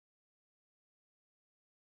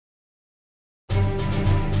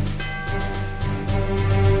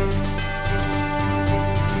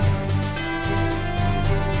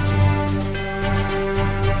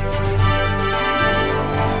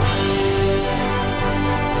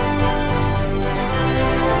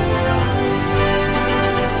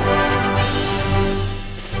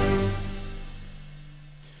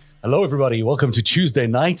Hello, everybody. Welcome to Tuesday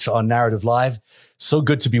night on Narrative Live. So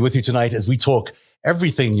good to be with you tonight as we talk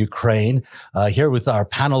everything Ukraine, here with our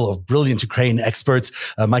panel of brilliant Ukraine experts,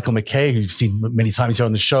 Michael MacKay, who you've seen many times here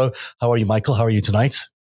on the show. How are you, Michael? How are you tonight?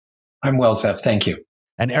 I'm well, Seth. Thank you.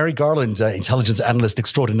 And Garland, intelligence analyst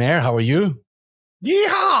extraordinaire. How are you?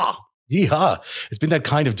 Yeehaw! Yeehaw. It's been that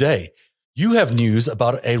kind of day. You have news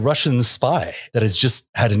about a Russian spy that has just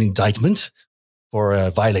had an indictment for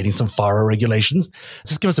violating some FARA regulations.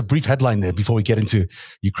 Just give us a brief headline there before we get into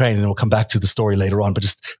Ukraine, and then we'll come back to the story later on. But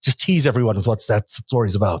just tease everyone with what that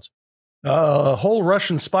story's about. A whole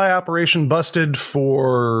Russian spy operation busted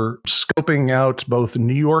for scoping out both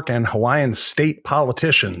New York and Hawaiian state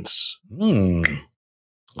politicians. I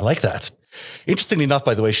like that. Interestingly enough,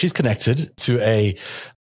 by the way, she's connected to a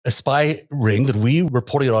spy ring that we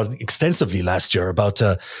reported on extensively last year about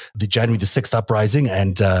the January the 6th uprising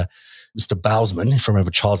and Mr. Bousman, if you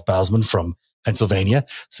remember Charles Bousman from Pennsylvania.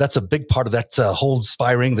 So that's a big part of that whole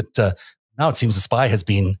spy ring that now it seems the spy has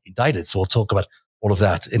been indicted. So we'll talk about all of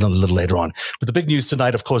that in a little later on. But the big news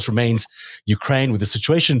tonight, of course, remains Ukraine with the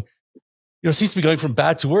situation. Seems to be going from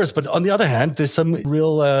bad to worse. But on the other hand, there's some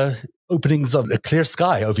real openings of a clear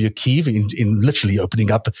sky over Kyiv, in literally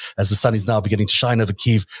opening up as the sun is now beginning to shine over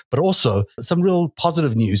Kyiv, but also some real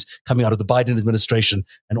positive news coming out of the Biden administration.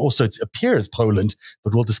 And also it appears Poland,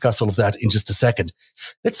 but we'll discuss all of that in just a second.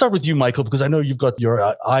 Let's start with you, Michael, because I know you've got your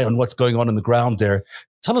eye on what's going on the ground there.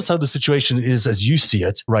 Tell us how the situation is as you see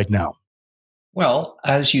it right now. Well,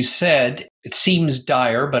 as you said, it seems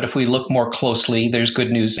dire, but if we look more closely, there's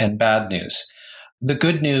good news and bad news. The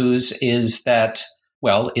good news is that,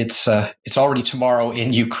 well, it's already tomorrow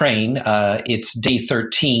in Ukraine. It's day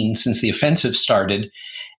 13 since the offensive started,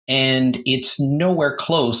 and it's nowhere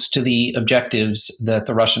close to the objectives that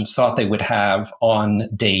the Russians thought they would have on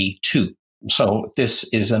day 2. So this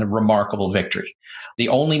is a remarkable victory. The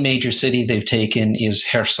only major city they've taken is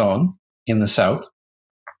Kherson in the south.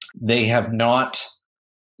 They have not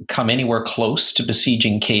come anywhere close to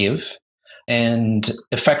besieging Kyiv, and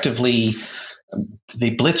effectively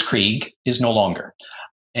the blitzkrieg is no longer.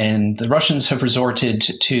 And the Russians have resorted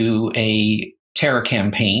to a terror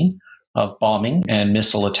campaign of bombing and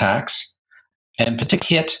missile attacks. And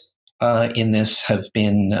particular hit in this have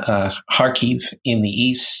been Kharkiv in the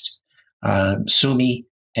east, Sumy,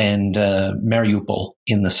 and Mariupol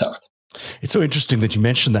in the south. It's so interesting that you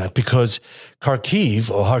mentioned that, because Kharkiv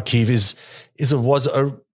was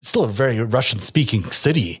still a very Russian-speaking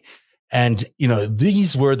city. And,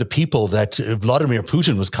 these were the people that Vladimir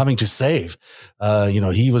Putin was coming to save.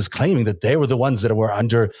 He was claiming that they were the ones that were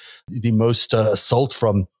under the most assault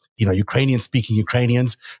from, Ukrainian-speaking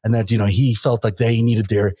Ukrainians, and that, he felt like they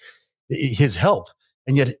needed his help.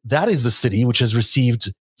 And yet that is the city which has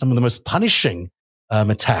received some of the most punishing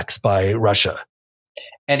attacks by Russia.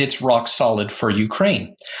 And it's rock solid for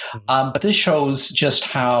Ukraine. But this shows just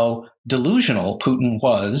how delusional Putin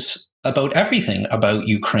was about everything about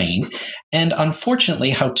Ukraine. And unfortunately,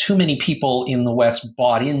 how too many people in the West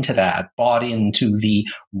bought into the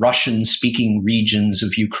Russian-speaking regions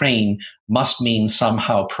of Ukraine must mean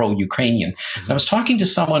somehow pro-Ukrainian. I was talking to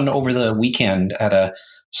someone over the weekend at a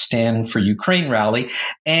Stand for Ukraine rally,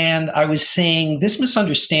 and I was saying this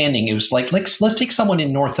misunderstanding. It was like, let's take someone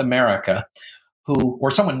in North America or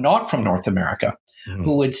someone not from North America,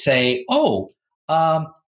 who would say,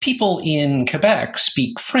 people in Quebec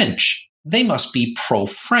speak French. They must be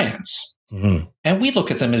pro-France. And we look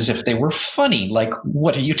at them as if they were funny. Like,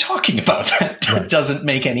 what are you talking about? That doesn't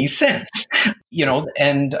make any sense.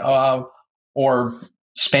 Or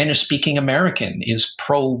Spanish-speaking American is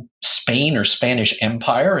pro-Spain or Spanish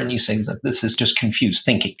Empire, and you say that this is just confused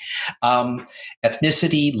thinking.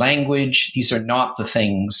 Ethnicity, language, these are not the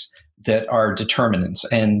things that are determinants.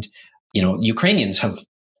 And, Ukrainians have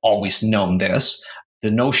always known this. The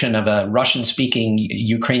notion of a Russian-speaking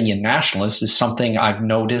Ukrainian nationalist is something I've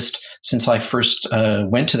noticed since I first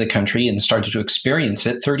went to the country and started to experience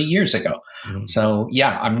it 30 years ago. So,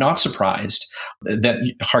 yeah, I'm not surprised that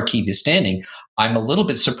Kharkiv is standing. I'm a little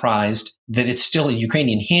bit surprised that it's still in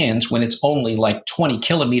Ukrainian hands when it's only like 20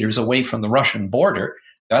 kilometers away from the Russian border.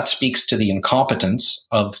 That speaks to the incompetence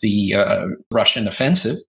of the Russian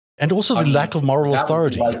offensive. And also the lack of moral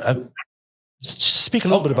authority. Speak a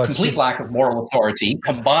little bit about complete lack of moral authority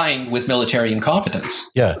combined with military incompetence.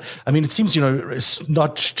 Yeah. I mean, it seems, it's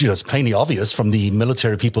not, it's plainly obvious from the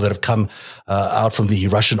military people that have come out from the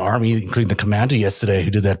Russian army, including the commander yesterday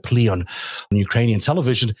who did that plea on Ukrainian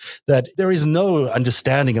television, that there is no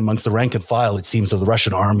understanding amongst the rank and file, it seems, of the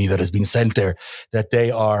Russian army that has been sent there, that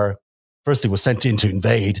they were sent in to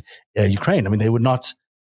invade Ukraine. I mean,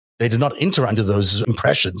 they They did not enter under those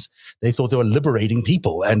impressions. They thought they were liberating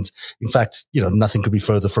people. And in fact, nothing could be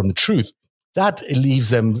further from the truth. That leaves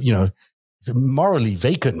them, morally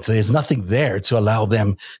vacant. There's nothing there to allow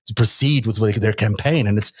them to proceed with their campaign.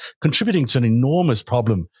 And it's contributing to an enormous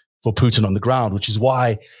problem for Putin on the ground, which is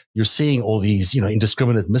why you're seeing all these,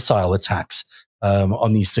 indiscriminate missile attacks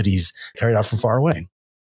on these cities carried out from far away.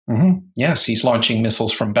 Mm-hmm. Yes, he's launching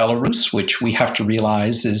missiles from Belarus, which we have to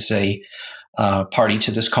realize is a party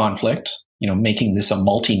to this conflict, making this a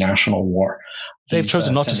multinational war. They've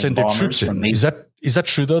chosen not to send their troops in. Is that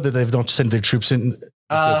true, though, that they've not sent their troops in?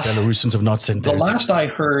 The Belarusians have not sent theirs in? The last I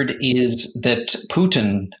heard is that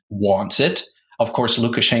Putin wants it. Of course,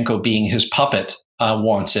 Lukashenko, being his puppet,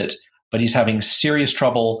 wants it, but he's having serious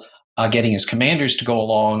trouble getting his commanders to go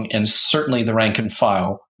along, and certainly the rank and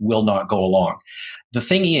file will not go along. The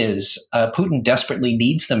thing is, Putin desperately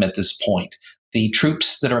needs them at this point. The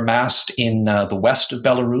troops that are massed in the west of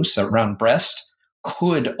Belarus, around Brest,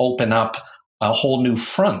 could open up a whole new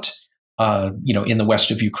front, in the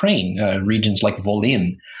west of Ukraine, regions like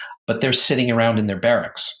Volyn, but they're sitting around in their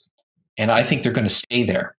barracks. And I think they're going to stay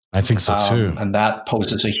there. I think so too. And that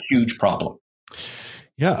poses a huge problem.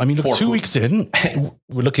 Yeah, I mean, look, 2 weeks in,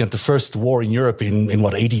 we're looking at the first war in Europe in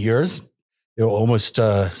 80 years. There were almost,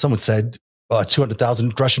 someone said,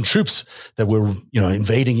 200,000 Russian troops that were,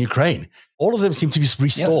 invading Ukraine. All of them seem to be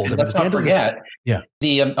restalled. Yeah, let's not forget,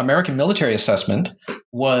 the American military assessment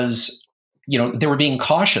was, they were being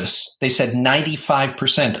cautious. They said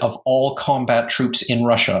 95% of all combat troops in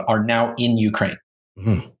Russia are now in Ukraine.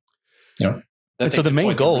 Mm-hmm. And so the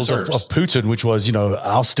main goals of Putin, which was,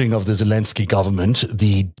 ousting of the Zelensky government,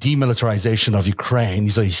 the demilitarization of Ukraine,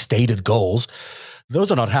 these are his stated goals,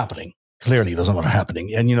 those are not happening. Clearly, those are not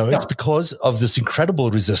happening. And, it's because of this incredible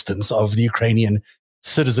resistance of the Ukrainian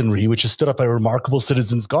citizenry, which has stood up a remarkable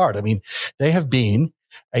citizens' guard. I mean, they have been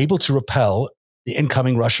able to repel the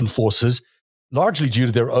incoming Russian forces largely due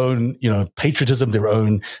to their own, patriotism, their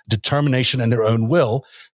own determination, and their own will,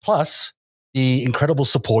 plus the incredible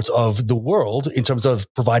support of the world in terms of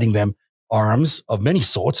providing them arms of many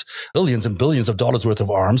sorts, billions and billions of dollars worth of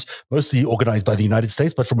arms, mostly organized by the United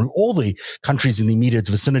States, but from all the countries in the immediate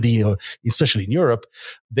vicinity, especially in Europe.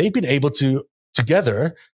 They've been able to,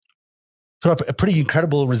 together, put up a pretty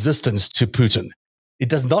incredible resistance to Putin. It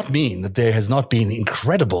does not mean that there has not been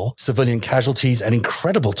incredible civilian casualties and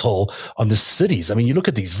incredible toll on the cities. I mean, you look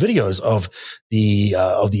at these videos of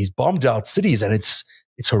these bombed out cities, and it's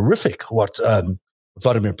horrific what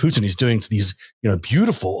Vladimir Putin is doing to these,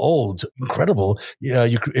 beautiful, old, incredible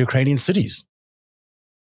Ukrainian cities.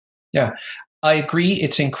 Yeah, I agree.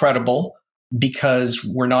 It's incredible because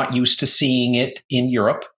we're not used to seeing it in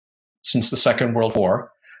Europe since the Second World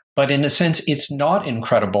War. But in a sense, it's not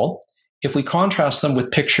incredible if we contrast them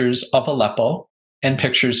with pictures of Aleppo and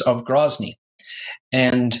pictures of Grozny.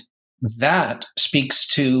 And that speaks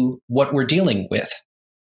to what we're dealing with.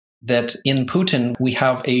 That in Putin, we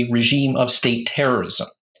have a regime of state terrorism.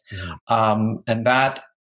 Yeah. And that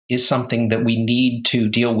is something that we need to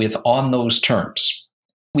deal with on those terms.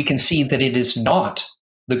 We can see that it is not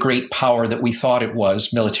the great power that we thought it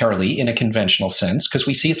was militarily in a conventional sense, because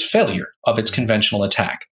we see its failure of its conventional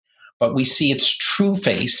attack. But we see its true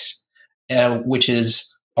face, which is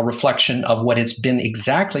a reflection of what it's been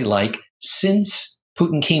exactly like since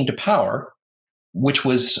Putin came to power, which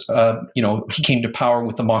was, he came to power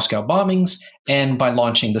with the Moscow bombings and by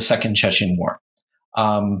launching the Second Chechen War.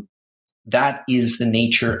 That is the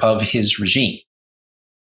nature of his regime.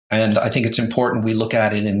 And I think it's important we look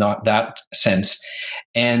at it in that sense,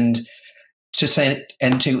 and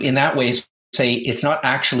in that way say it's not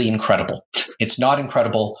actually incredible. It's not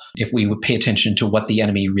incredible if we would pay attention to what the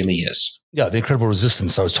enemy really is. Yeah, the incredible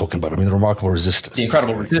resistance I was talking about. I mean, the remarkable resistance. The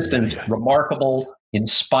incredible resistance, remarkable,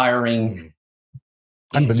 inspiring.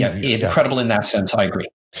 Unbelievable. Incredible in that sense, I agree.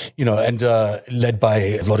 And led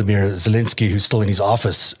by Vladimir Zelensky, who's still in his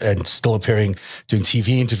office and still appearing, doing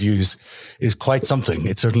TV interviews, is quite something.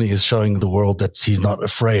 It certainly is showing the world that he's not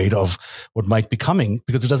afraid of what might be coming,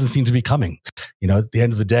 because it doesn't seem to be coming. At the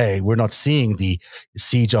end of the day, we're not seeing the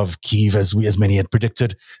siege of Kyiv as many had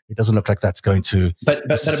predicted. It doesn't look like that's going to. But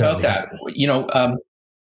about that,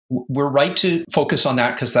 we're right to focus on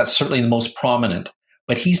that because that's certainly the most prominent.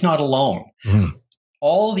 But he's not alone. Mm.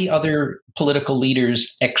 All the other political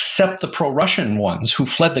leaders, except the pro-Russian ones who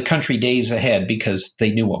fled the country days ahead because they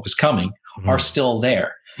knew what was coming, are still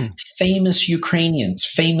there. Famous Ukrainians,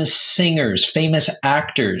 famous singers, famous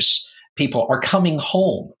actors, people are coming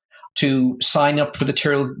home to sign up for the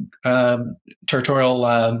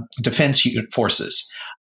territorial defense forces.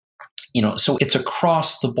 So it's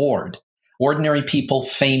across the board. Ordinary people,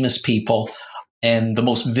 famous people, and the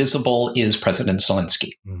most visible is President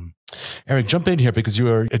Zelensky. Eric, jump in here because you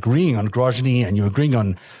are agreeing on Grozny and you're agreeing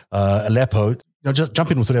on Aleppo. Just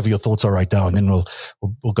jump in with whatever your thoughts are right now, and then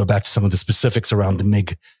we'll go back to some of the specifics around the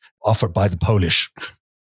MiG offered by the Polish.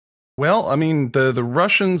 Well, I mean, the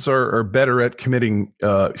Russians are better at committing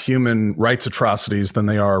human rights atrocities than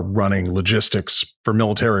they are running logistics for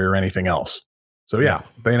military or anything else. So yeah,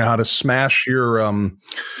 they know how to smash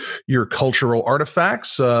your cultural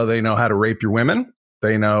artifacts. They know how to rape your women.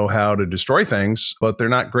 They know how to destroy things, but they're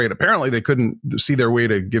not great. Apparently, they couldn't see their way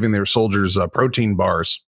to giving their soldiers protein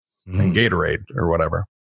bars and Gatorade or whatever.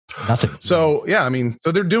 Nothing. So yeah, I mean,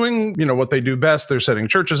 so they're doing, what they do best. They're setting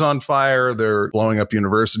churches on fire. They're blowing up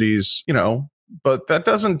universities, but that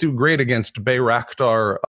doesn't do great against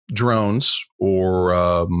Bayraktar drones or,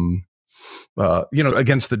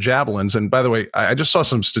 against the Javelins. And by the way, I just saw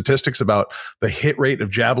some statistics about the hit rate of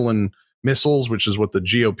Javelin missiles, which is what the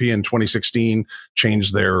GOP in 2016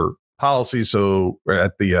 changed their policy. So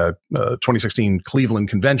at the 2016 Cleveland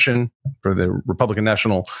Convention for the Republican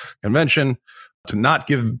National Convention, to not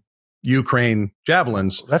give Ukraine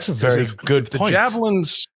javelins. That's a very good point. The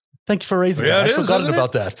javelins. Thank you for raising that. I'd forgotten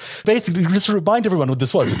about that. Basically, just to remind everyone what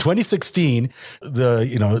this was. In 2016,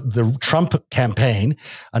 the Trump campaign,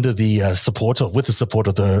 under with the support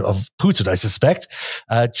of Putin, I suspect,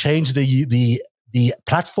 changed the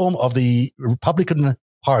platform of the Republican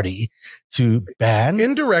Party to ban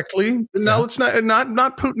indirectly. No, it's not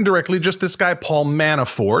Putin directly. Just this guy Paul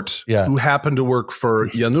Manafort, who happened to work for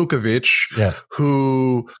Yanukovych,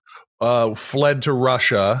 who fled to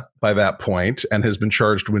Russia by that point and has been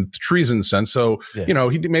charged with treason since. So he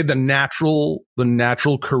made the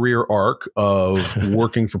natural career arc of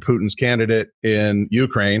working for Putin's candidate in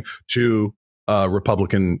Ukraine to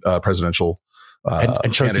Republican presidential.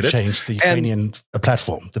 And chose to change the Ukrainian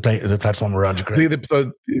platform, the platform around Ukraine.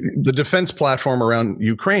 The defense platform around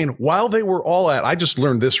Ukraine, while they were all at, I just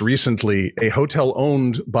learned this recently, a hotel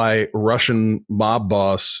owned by Russian mob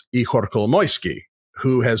boss Ihor Kolomoisky,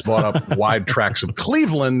 who has bought up wide tracts of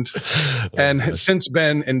Cleveland and has since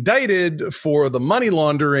been indicted for the money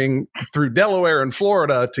laundering through Delaware and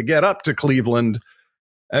Florida to get up to Cleveland.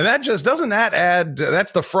 And that just add,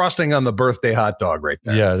 that's the frosting on the birthday hot dog right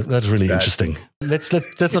there. Yeah, that's really interesting. Let's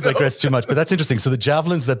not digress too much, but that's interesting. So the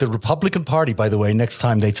javelins that the Republican Party, by the way, next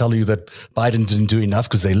time they tell you that Biden didn't do enough,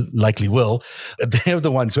 because they likely will, they're the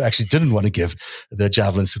ones who actually didn't want to give the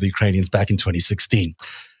javelins to the Ukrainians back in 2016.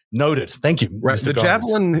 Noted. Thank you. Right.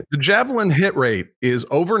 Mr. The javelin hit rate is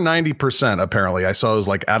over 90%. Apparently, I saw it was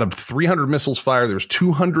like out of 300 missiles fired, there's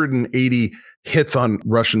 280 hits on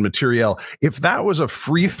Russian materiel. If that was a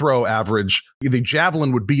free throw average, the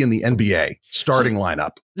javelin would be in the NBA starting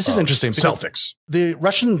lineup. This is interesting. Celtics. The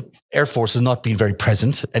Russian Air Force has not been very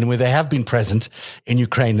present, and when they have been present in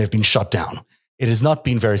Ukraine, they've been shot down. It has not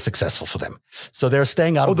been very successful for them. So they're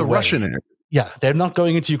staying out of the way. Russian. Yeah, they're not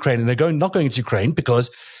going into Ukraine, and they're not going into Ukraine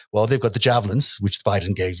because, well, they've got the javelins, which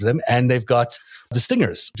Biden gave them, and they've got the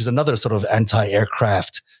Stingers, which is another sort of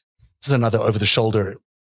anti-aircraft. This is another over-the-shoulder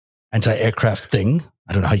anti-aircraft thing.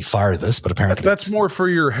 I don't know how you fire this, but apparently that's more for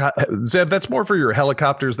your Zeb. That's more for your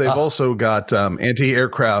helicopters. They've also got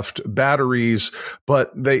anti-aircraft batteries,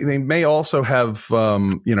 but they may also have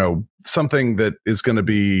something that is going to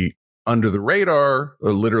be under the radar,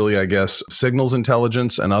 or literally, I guess, signals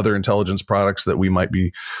intelligence and other intelligence products that we might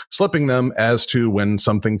be slipping them as to when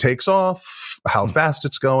something takes off, how fast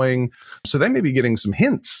it's going. So they may be getting some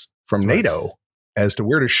hints from NATO as to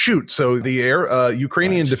where to shoot. So the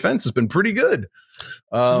Ukrainian defense has been pretty good.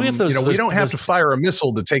 We don't have to fire a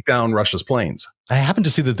missile to take down Russia's planes. I happen to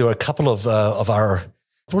see that there are a couple of our,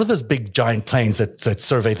 what are those big giant planes that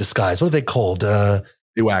survey the skies? What are they called?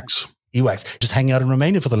 EWACS, just hanging out in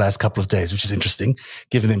Romania for the last couple of days, which is interesting,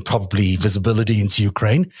 giving them probably visibility into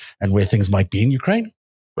Ukraine and where things might be in Ukraine.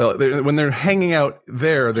 Well, when they're hanging out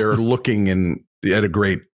there, they're looking at a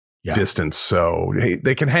great distance. So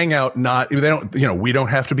they can hang out. We don't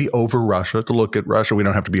have to be over Russia to look at Russia. We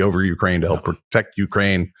don't have to be over Ukraine to help protect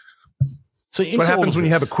Ukraine. So what happens when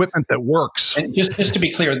you have equipment that works? And just to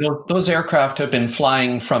be clear, those aircraft have been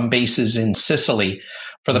flying from bases in Sicily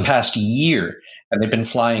for the past year, and they've been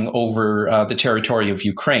flying over the territory of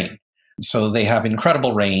Ukraine. So they have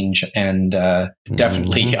incredible range and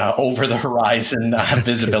definitely over the horizon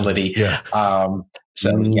visibility. They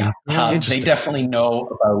definitely know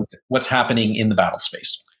about what's happening in the battle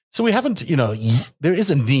space. So we haven't, there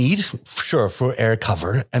is a need, sure, for air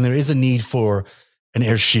cover, and there is a need for an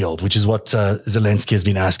air shield, which is what Zelensky has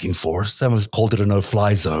been asking for. Some have called it a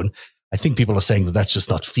no-fly zone. I think people are saying that that's just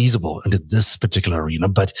not feasible into this particular arena,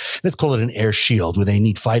 but let's call it an air shield where they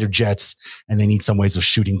need fighter jets and they need some ways of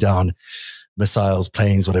shooting down missiles,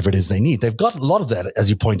 planes, whatever it is they need. They've got a lot of that, as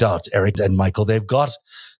you point out, Eric and Michael. They've got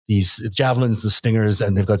these javelins, the Stingers,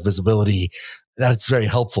 and they've got visibility. That's very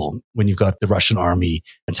helpful when you've got the Russian army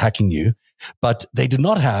attacking you. But they did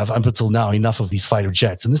not have, up until now, enough of these fighter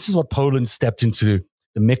jets. And this is what Poland stepped into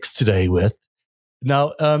the mix today with.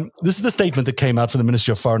 Now, this is the statement that came out from the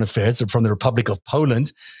Ministry of Foreign Affairs from the Republic of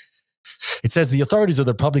Poland. It says the authorities of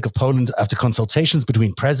the Republic of Poland, after consultations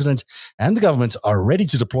between President and the government, are ready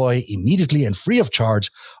to deploy immediately and free of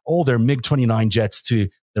charge all their MiG-29 jets to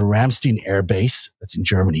the Ramstein Air Base, that's in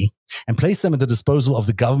Germany, and place them at the disposal of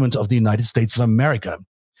the government of the United States of America.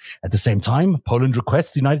 At the same time, Poland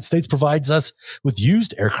requests the United States provides us with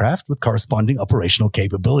used aircraft with corresponding operational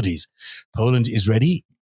capabilities. Poland is ready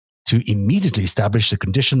to immediately establish the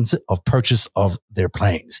conditions of purchase of their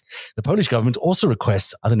planes. The Polish government also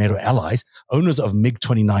requests other NATO allies, owners of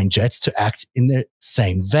MiG-29 jets, to act in the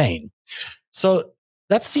same vein. So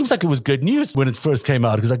that seems like it was good news when it first came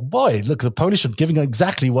out. It was like, boy, look, the Polish are giving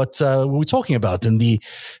exactly what we're talking about. And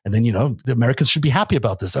then, you know, the Americans should be happy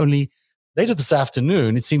about this. Only later this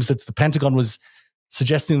afternoon, it seems that the Pentagon was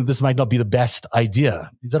suggesting that this might not be the best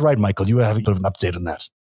idea. Is that right, Michael? You have a bit of an update on that.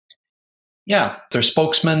 Yeah, their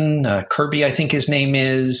spokesman, Kirby, I think his name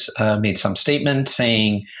is, made some statement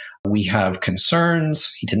saying, we have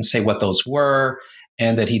concerns. He didn't say what those were,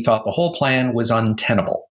 and that he thought the whole plan was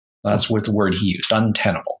untenable. That's what the word he used,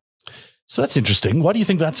 untenable. So that's interesting. Why do you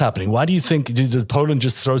think that's happening? Why do you think, did Poland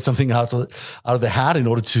just throw something out of the hat in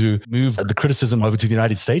order to move the criticism over to the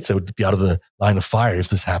United States that would be out of the line of fire if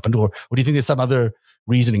this happened? Or do you think there's some other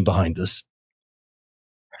reasoning behind this?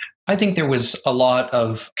 I think there was a lot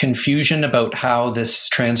of confusion about how this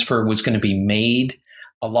transfer was going to be made,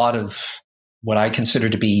 a lot of what I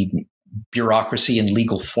consider to be bureaucracy and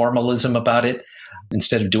legal formalism about it,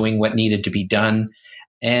 instead of doing what needed to be done.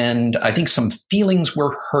 And I think some feelings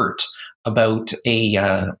were hurt about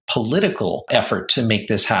a political effort to make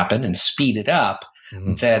this happen and speed it up,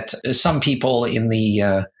 that some people in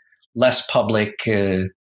the less public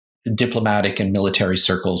diplomatic and military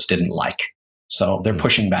circles didn't like. So they're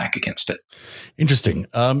pushing back against it. Interesting.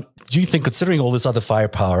 Do you think, considering all this other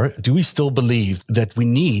firepower, do we still believe that we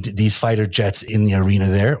need these fighter jets in the arena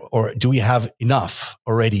there? Or do we have enough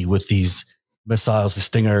already with these missiles, the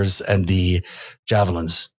Stingers and the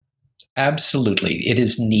Javelins? Absolutely. It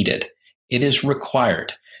is needed. It is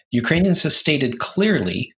required. Ukrainians have stated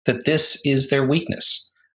clearly that this is their weakness.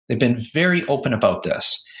 They've been very open about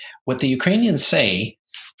this. What the Ukrainians say,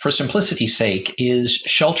 for simplicity's sake, is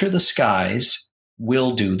shelter the skies,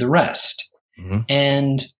 we'll do the rest.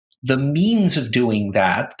 And the means of doing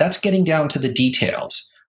that, that's getting down to the details.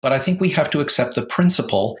 But I think we have to accept the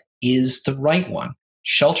principle is the right one.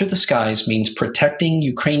 Shelter the skies means protecting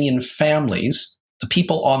Ukrainian families, the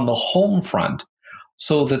people on the home front,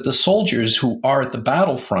 so that the soldiers who are at the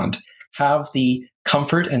battlefront have the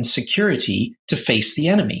comfort and security to face the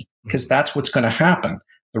enemy, because that's what's going to happen.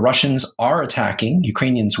 The Russians are attacking.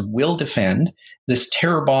 Ukrainians will defend. This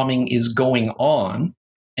terror bombing is going on.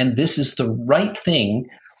 And this is the right thing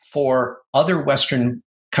for other Western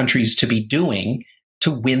countries to be doing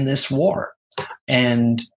to win this war.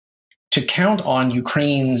 And to count on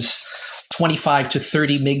Ukraine's 25 to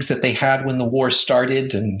 30 MiGs that they had when the war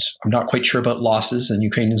started, and I'm not quite sure about losses, and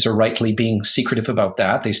Ukrainians are rightly being secretive about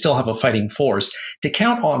that. They still have a fighting force. To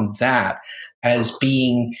count on that as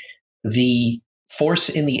being the force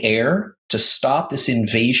in the air to stop this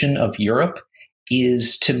invasion of Europe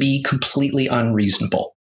is to be completely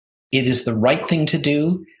unreasonable. It is the right thing to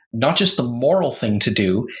do, not just the moral thing to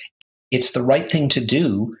do. It's the right thing to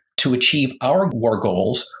do to achieve our war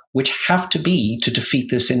goals, which have to be to defeat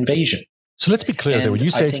this invasion. So let's be clear there. When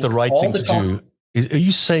you say it's the right thing to do, are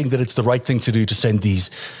you saying that it's the right thing to do to send these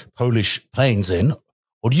Polish planes in?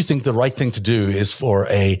 Or do you think the right thing to do is for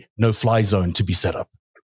a no-fly zone to be set up?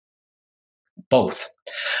 Both.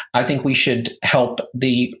 I think we should help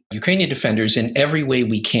the Ukrainian defenders in every way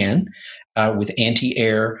we can, with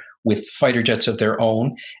anti-air, with fighter jets of their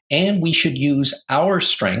own, and we should use our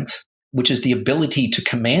strength, which is the ability to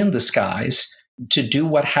command the skies, to do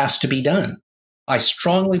what has to be done. I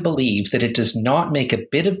strongly believe that it does not make a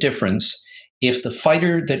bit of difference if the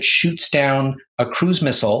fighter that shoots down a cruise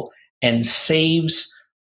missile and saves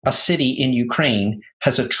a city in Ukraine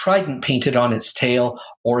has a trident painted on its tail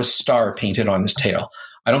or a star painted on its tail.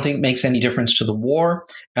 I don't think it makes any difference to the war,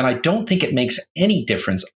 and I don't think it makes any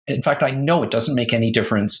difference. In fact, I know it doesn't make any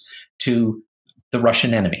difference to the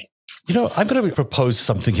Russian enemy. You know, I'm going to propose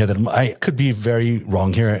something here that I could be very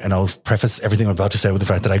wrong here, and I'll preface everything I'm about to say with the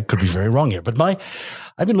fact that I could be very wrong here. But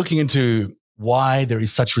I've been looking into why there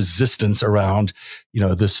is such resistance around,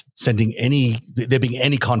 this there being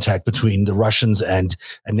any contact between the Russians and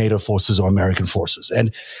NATO forces or American forces.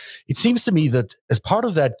 And it seems to me that as part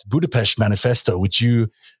of that Budapest manifesto, which you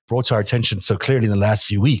brought to our attention so clearly in the last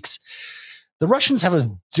few weeks, the Russians have a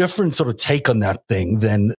different sort of take on that thing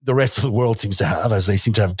than the rest of the world seems to have, as they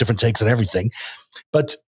seem to have different takes on everything.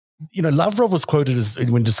 But Lavrov was quoted as,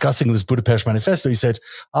 when discussing this Budapest manifesto, he said,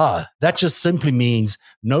 that just simply means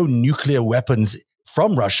no nuclear weapons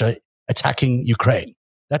from Russia attacking Ukraine.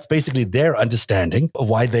 That's basically their understanding of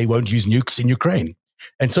why they won't use nukes in Ukraine.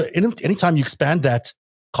 And so anytime you expand that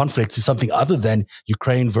conflict to something other than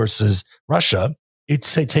Ukraine versus Russia, it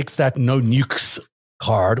takes that no nukes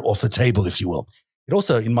card off the table, if you will. It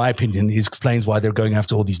also, in my opinion, explains why they're going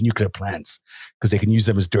after all these nuclear plants, because they can use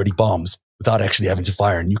them as dirty bombs without actually having to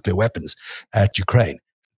fire nuclear weapons at Ukraine.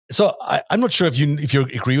 So I'm not sure if you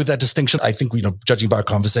agree with that distinction. I think, judging by our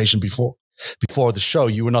conversation before the show,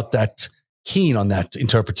 you were not that keen on that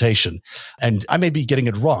interpretation. And I may be getting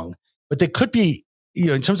it wrong, but there could be,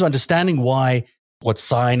 in terms of understanding why what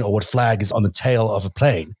sign or what flag is on the tail of a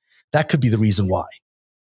plane, that could be the reason why.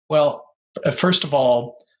 Well, first of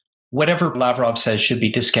all, whatever Lavrov says should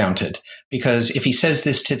be discounted, because if he says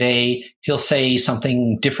this today, he'll say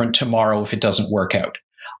something different tomorrow if it doesn't work out.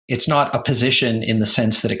 It's not a position in the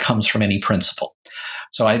sense that it comes from any principle.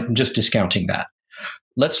 So I'm just discounting that.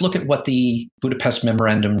 Let's look at what the Budapest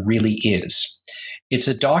Memorandum really is. It's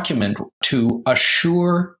a document to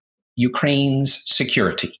assure Ukraine's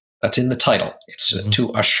security. That's in the title. It's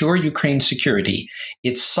to assure Ukraine's security,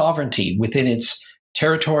 its sovereignty within its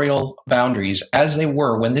territorial boundaries as they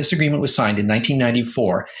were when this agreement was signed in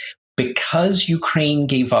 1994, because Ukraine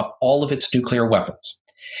gave up all of its nuclear weapons.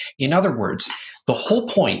 In other words, the whole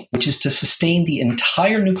point, which is to sustain the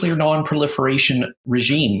entire nuclear non-proliferation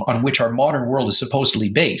regime on which our modern world is supposedly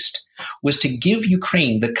based, was to give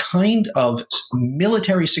Ukraine the kind of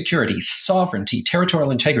military security, sovereignty,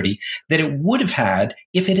 territorial integrity that it would have had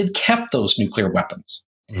if it had kept those nuclear weapons.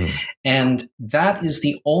 And that is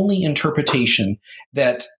the only interpretation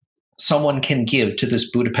that someone can give to this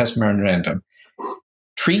Budapest Memorandum.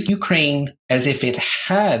 Treat Ukraine as if it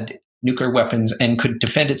had nuclear weapons and could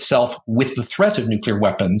defend itself with the threat of nuclear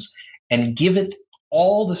weapons, and give it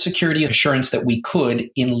all the security assurance that we could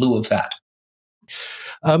in lieu of that.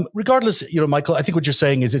 Regardless, Michael, I think what you're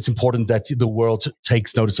saying is it's important that the world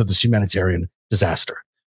takes notice of this humanitarian disaster.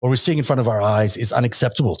 What we're seeing in front of our eyes is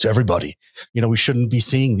unacceptable to everybody. We shouldn't be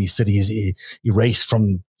seeing these cities erased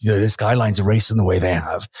from, the skylines erased in the way they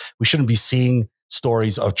have. We shouldn't be seeing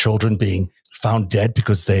stories of children being found dead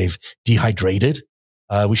because they've dehydrated.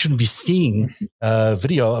 We shouldn't be seeing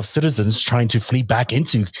video of citizens trying to flee back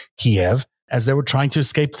into Kiev as they were trying to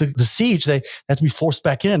escape the siege. They had to be forced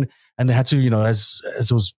back in, and they had to, as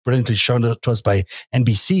it was brilliantly shown to us by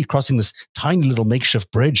NBC, crossing this tiny little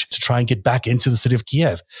makeshift bridge to try and get back into the city of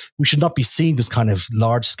Kiev. We should not be seeing this kind of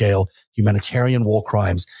large-scale humanitarian war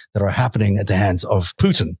crimes that are happening at the hands of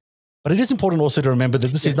Putin. But it is important also to remember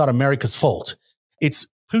that this is not America's fault. It's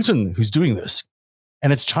Putin who's doing this.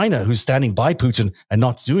 And it's China who's standing by Putin and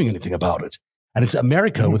not doing anything about it. And it's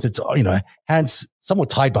America with its, hands somewhat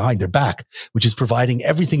tied behind their back, which is providing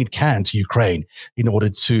everything it can to Ukraine in order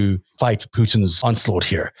to fight Putin's onslaught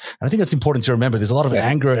here. And I think that's important to remember. There's a lot of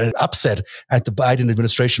anger and upset at the Biden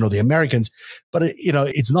administration or the Americans, but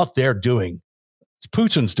it's not their doing. It's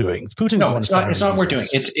Putin's doing. Putin's no, it's not what we're doing.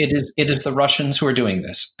 It is the Russians who are doing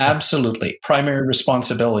this. Absolutely. Primary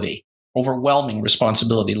responsibility, overwhelming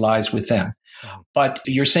responsibility lies with them. But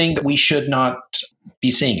you're saying that we should not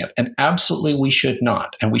be seeing it. And absolutely we should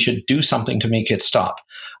not. And we should do something to make it stop.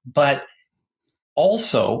 But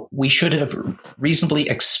also we should have reasonably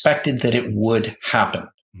expected that it would happen,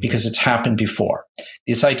 because it's happened before.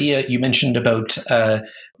 This idea you mentioned about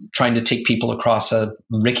trying to take people across a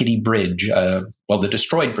rickety bridge, the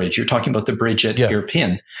destroyed bridge. You're talking about the bridge at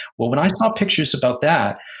Irpin. Well, when I saw pictures about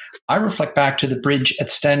that, I reflect back to the bridge at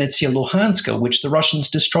Stanitsia Luhanska, which the Russians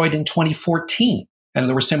destroyed in 2014. And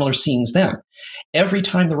there were similar scenes then. Every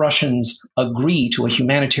time the Russians agree to a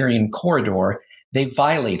humanitarian corridor, they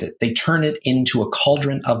violate it. They turn it into a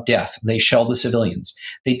cauldron of death. They shell the civilians.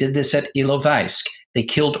 They did this at Ilovaisk. They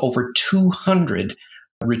killed over 200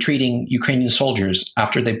 retreating Ukrainian soldiers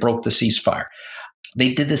after they broke the ceasefire.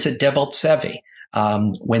 They did this at Debaltseve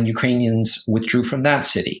when Ukrainians withdrew from that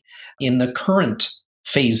city. In the current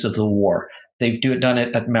phase of the war, they've done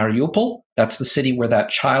it at Mariupol. That's the city where that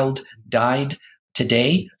child died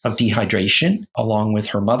today of dehydration along with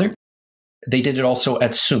her mother. They did it also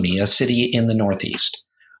at Sumy, a city in the northeast.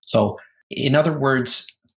 So, in other words,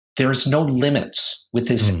 there's no limits with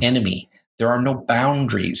this enemy. There are no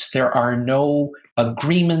boundaries. There are no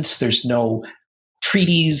agreements. There's no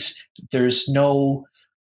treaties. There's no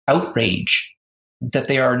outrage that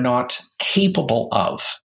they are not capable of.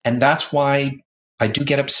 And that's why I do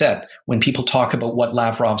get upset when people talk about what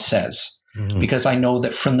Lavrov says, because I know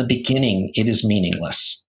that from the beginning it is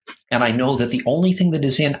meaningless. And I know that the only thing that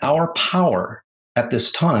is in our power at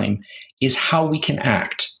this time is how we can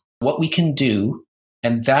act, what we can do.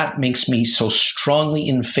 And that makes me so strongly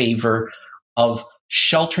in favor of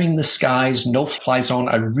sheltering the skies, no-fly zone.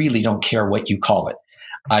 I really don't care what you call it.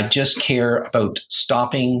 I just care about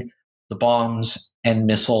stopping the bombs and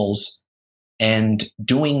missiles and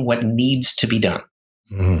doing what needs to be done.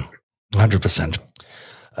 100%.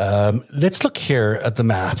 Let's look here at the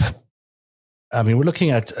map. I mean, we're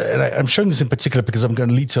looking at, and I'm showing this in particular because I'm going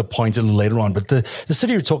to lead to a point a little later on, but the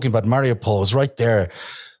city you're talking about, Mariupol, is right there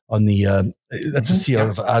on the, that's the Sea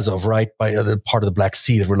of Azov, right? By the part of the Black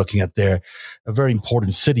Sea that we're looking at there. A very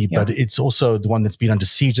important city, but it's also the one that's been under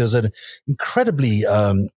siege. There's an incredibly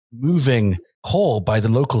moving call by the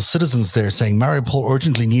local citizens there saying Mariupol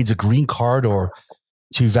urgently needs a green corridor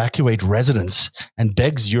to evacuate residents and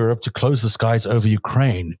begs Europe to close the skies over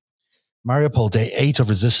Ukraine. Mariupol, day 8 of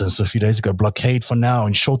resistance a few days ago, blockade for now.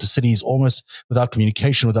 In short, the city is almost without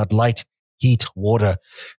communication, without light, heat, water.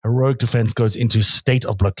 Heroic defense goes into state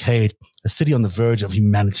of blockade, a city on the verge of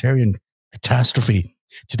humanitarian catastrophe.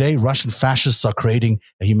 Today, Russian fascists are creating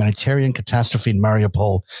a humanitarian catastrophe in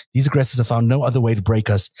Mariupol. These aggressors have found no other way to break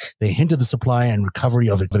us. They hinder the supply and recovery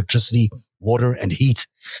of electricity, water, and heat.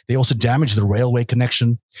 They also damaged the railway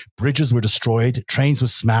connection. Bridges were destroyed. Trains were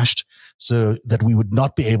smashed so that we would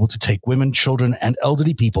not be able to take women, children, and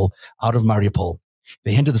elderly people out of Mariupol.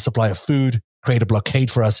 They hinder the supply of food, create a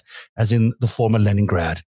blockade for us, as in the former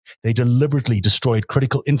Leningrad. They deliberately destroyed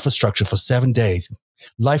critical infrastructure for 7 days.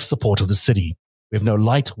 Life support of the city. We have no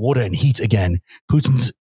light, water, and heat again.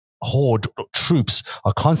 Putin's horde troops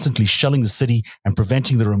are constantly shelling the city and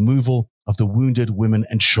preventing the removal of the wounded women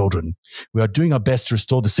and children. We are doing our best to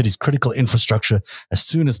restore the city's critical infrastructure as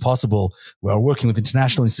soon as possible. We are working with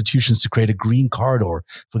international institutions to create a green corridor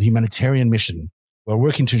for the humanitarian mission. We are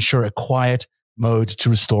working to ensure a quiet mode to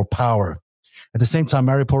restore power. At the same time,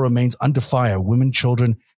 Mariupol remains under fire. Women,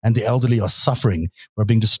 children, and the elderly are suffering. We're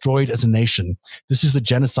being destroyed as a nation. This is the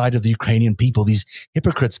genocide of the Ukrainian people. These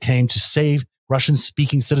hypocrites came to save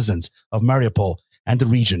Russian-speaking citizens of Mariupol and the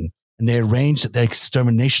region, and they arranged the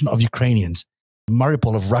extermination of Ukrainians.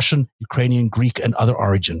 Mariupol of Russian, Ukrainian, Greek, and other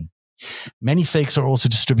origin. Many fakes are also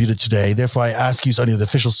distributed today. Therefore, I ask you only the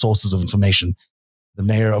official sources of information. The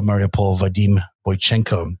mayor of Mariupol, Vadim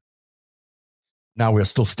Boychenko. Now we're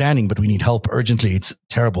still standing, but we need help urgently. It's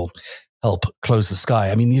terrible. Help close the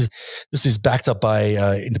sky. I mean, this is backed up by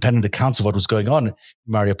independent accounts of what was going on in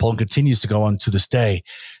Mariupol and continues to go on to this day.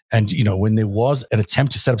 And, you know, when there was an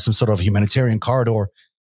attempt to set up some sort of humanitarian corridor,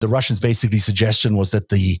 the Russians' basically suggestion was that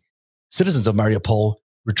the citizens of Mariupol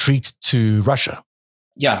retreat to Russia.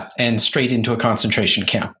 Yeah, and straight into a concentration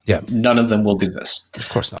camp. Yeah. None of them will do this. Of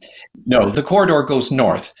course not. No, the corridor goes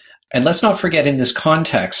north. And let's not forget in this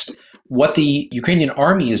context, what the Ukrainian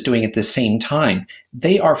army is doing at the same time.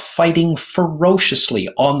 They are fighting ferociously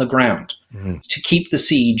on the ground to keep the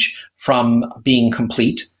siege from being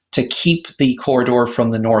complete, to keep the corridor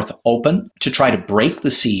from the north open, to try to break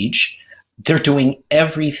the siege. They're doing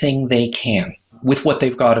everything they can with what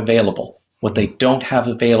they've got available. What they don't have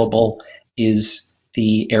available is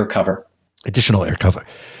the air cover. Additional air cover.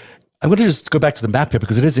 I'm going to just go back to the map here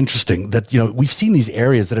because it is interesting that, you know, we've seen these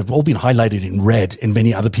areas that have all been highlighted in red in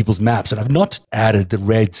many other people's maps. And I've not added the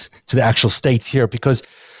red to the actual states here because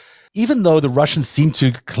even though the Russians seem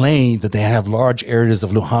to claim that they have large areas of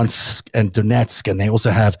Luhansk and Donetsk, and they also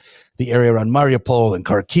have the area around Mariupol and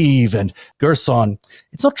Kharkiv and Kherson,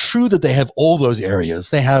 it's not true that they have all those areas.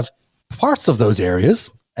 They have parts of those areas.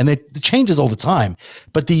 And it changes all the time.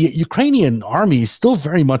 But the Ukrainian army is still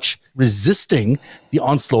very much resisting the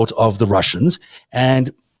onslaught of the Russians.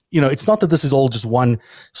 And, you know, it's not that this is all just one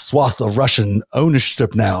swath of Russian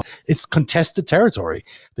ownership now. It's contested territory.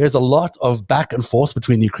 There's a lot of back and forth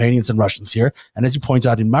between the Ukrainians and Russians here. And as you point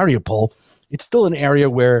out in Mariupol, it's still an area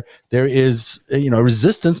where there is, you know,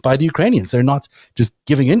 resistance by the Ukrainians. They're not just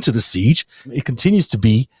giving into the siege. It continues to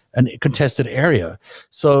be a contested area.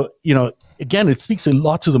 So, you know, again, it speaks a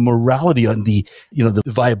lot to the morality and the, you know, the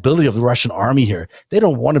viability of the Russian army here. They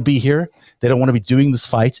don't want to be here. They don't want to be doing this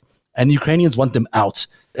fight. And the Ukrainians want them out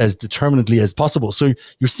as determinedly as possible. So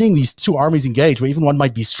you're seeing these two armies engage where even one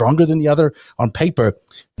might be stronger than the other on paper.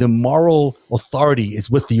 The moral authority is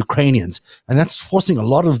with the Ukrainians. And that's forcing a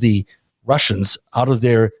lot of the Russians out of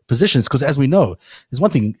their positions. Because as we know, there's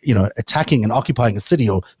one thing, attacking and occupying a city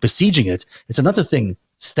or besieging it. It's another thing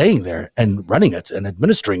staying there and running it and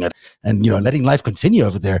administering it and, letting life continue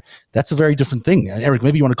over there. That's a very different thing. And Eric,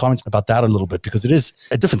 maybe you want to comment about that a little bit, because it is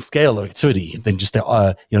a different scale of activity than just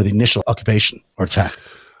the initial occupation or attack.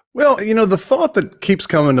 Well, the thought that keeps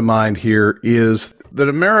coming to mind here is that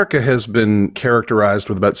America has been characterized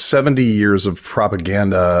with about 70 years of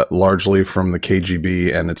propaganda, largely from the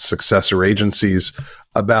KGB and its successor agencies,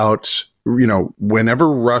 about,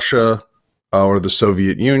 whenever Russia or the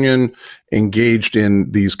Soviet Union engaged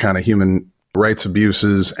in these kind of human rights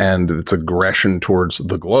abuses and its aggression towards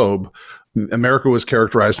the globe, America was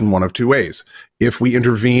characterized in one of two ways. If we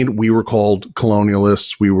intervened, we were called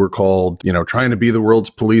colonialists. We were called, trying to be the world's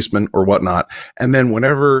policeman or whatnot. And then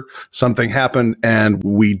whenever something happened and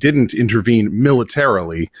we didn't intervene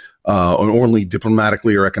militarily, or only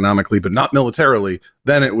diplomatically or economically, but not militarily,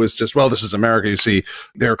 then it was just, well, this is America. You see,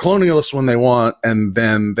 they're colonialists when they want, and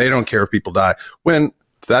then they don't care if people die. When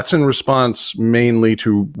that's in response mainly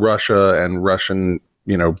to Russia and Russian,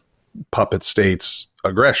 puppet states'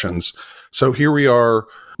 aggressions. So here we are,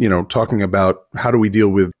 talking about how do we deal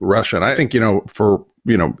with Russia. And I think, for,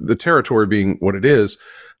 the territory being what it is,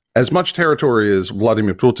 as much territory as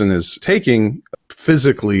Vladimir Putin is taking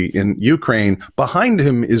physically in Ukraine, behind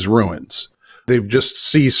him is ruins. They've just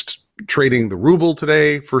ceased trading the ruble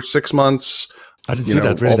today for 6 months. I didn't see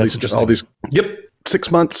that. Really, that's interesting.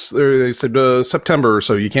 6 months. They said September or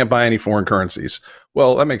so, you can't buy any foreign currencies.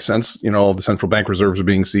 Well, that makes sense. All the central bank reserves are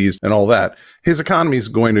being seized and all that. His economy is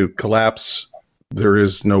going to collapse. There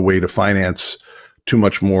is no way to finance too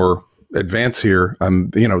much more advance here.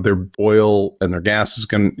 Their oil and their gas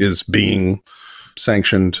is being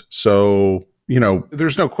sanctioned. So,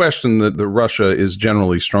 there's no question that Russia is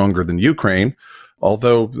generally stronger than Ukraine.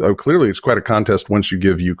 Although clearly it's quite a contest once you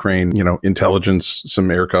give Ukraine, intelligence,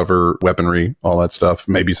 some air cover, weaponry, all that stuff,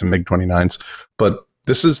 maybe some MiG-29s. But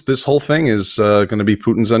this whole thing is going to be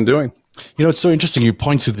Putin's undoing. It's so interesting. You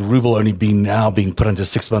point to the ruble only being put into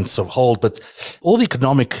 6 months of hold, but all the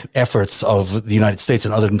economic efforts of the United States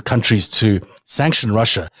and other countries to sanction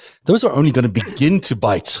Russia, those are only going to begin to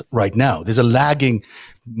bite right now. There's a lagging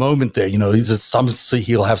moment there.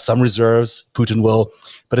 He'll have some reserves, Putin will,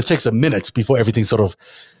 but it takes a minute before everything sort of,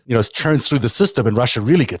 churns through the system and Russia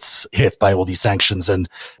really gets hit by all these sanctions and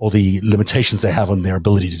all the limitations they have on their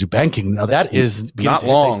ability to do banking. Now that is not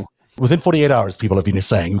long. Within 48 hours, people have been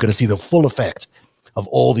saying, we're going to see the full effect of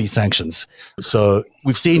all these sanctions. So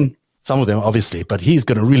we've seen some of them, obviously, but he's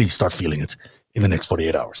going to really start feeling it in the next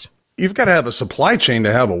 48 hours. You've got to have a supply chain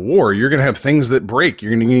to have a war. You're going to have things that break.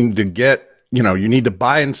 You're going to need to get, you need to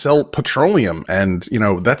buy and sell petroleum. And,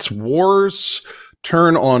 that's wars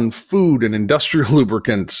turn on food and industrial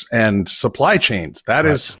lubricants and supply chains. That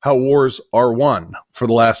is how wars are won for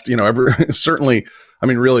the last, certainly,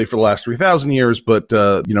 really for the last 3,000 years, but,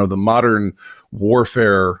 the modern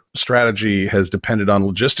warfare strategy has depended on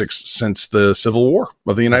logistics since the Civil War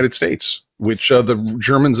of the United States, which the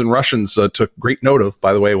Germans and Russians took great note of,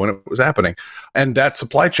 by the way, when it was happening. And that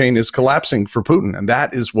supply chain is collapsing for Putin. And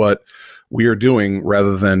that is what we are doing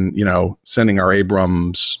rather than, sending our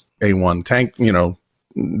Abrams A1 tank,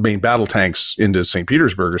 main battle tanks into St.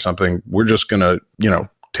 Petersburg or something. We're just going to,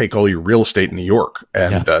 take all your real estate in New York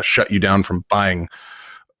and shut you down from buying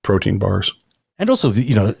protein bars. And also,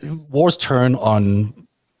 wars turn on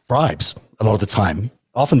bribes a lot of the time.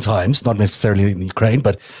 Oftentimes, not necessarily in Ukraine,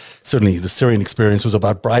 but certainly the Syrian experience was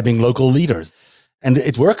about bribing local leaders. And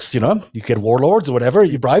it works, you get warlords or whatever,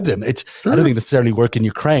 you bribe them. I don't think necessarily work in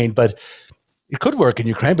Ukraine, but it could work in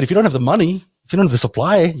Ukraine. But if you don't have the money, if you don't have the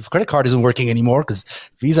supply, if your credit card isn't working anymore because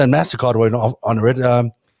Visa and MasterCard were on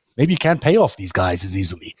it, maybe you can't pay off these guys as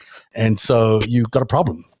easily. And so you've got a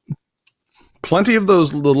problem. Plenty of the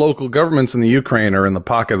local governments in the Ukraine are in the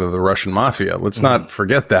pocket of the Russian mafia. Let's not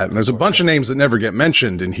forget that. And there's a bunch of names that never get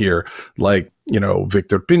mentioned in here, like,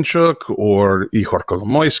 Viktor Pinchuk or Ihor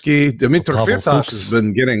Kolomoisky. Dmitry Firtash has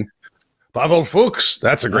been getting Pavel Fuchs.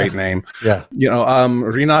 That's a great name. Yeah.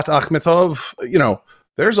 Rinat Akhmetov,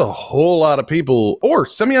 there's a whole lot of people, or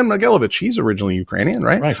Semyon Mogilevich. He's originally Ukrainian,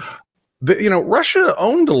 right? Right. Russia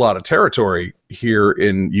owned a lot of territory here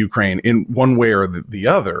in Ukraine in one way or the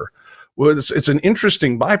other. Well, it's an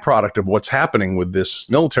interesting byproduct of what's happening with this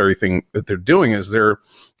military thing that they're doing is they're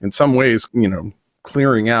in some ways,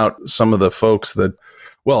 clearing out some of the folks that,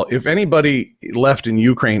 well, if anybody left in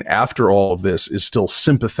Ukraine after all of this is still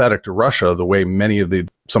sympathetic to Russia, the way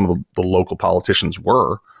some of the local politicians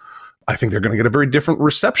were, I think they're going to get a very different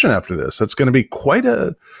reception after this. That's going to be quite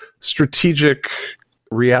a strategic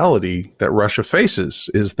reality that Russia faces,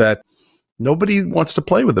 is that, nobody wants to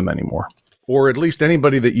play with them anymore. Or at least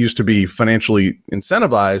anybody that used to be financially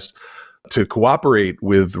incentivized to cooperate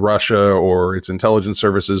with Russia or its intelligence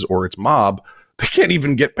services or its mob, they can't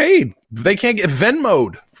even get paid. They can't get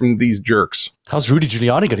Venmo'd from these jerks. How's Rudy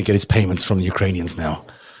Giuliani going to get his payments from the Ukrainians now?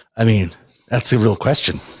 I mean, that's a real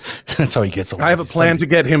question. That's how he gets along. I have a plan to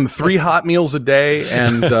get him 3 hot meals a day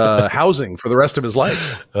and housing for the rest of his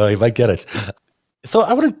life. He might get it. So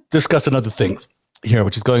I want to discuss another thing here,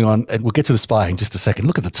 which is going on, and we'll get to the spy in just a second.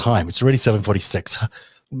 Look at the time. It's already 7:46.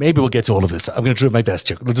 Maybe we'll get to all of this. I'm going to do my best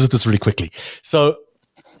here. We'll do this really quickly. So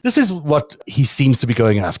this is what he seems to be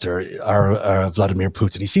going after, our Vladimir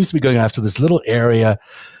Putin. He seems to be going after this little area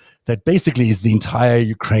that basically is the entire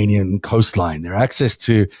Ukrainian coastline, their access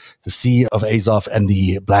to the Sea of Azov and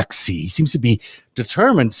the Black Sea. He seems to be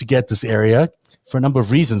determined to get this area for a number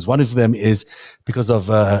of reasons. One of them is because of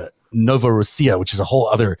Novorossiya, which is a whole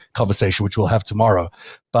other conversation, which we'll have tomorrow.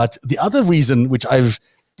 But the other reason, which I've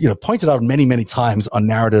pointed out many, many times on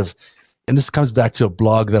Narrative, and this comes back to a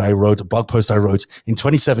blog post I wrote in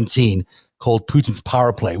 2017 called Putin's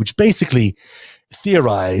Power Play, which basically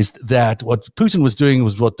theorized that what Putin was doing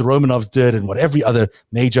was what the Romanovs did and what every other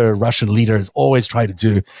major Russian leader has always tried to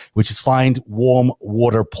do, which is find warm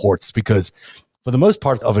water ports, because for the most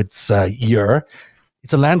part of its year,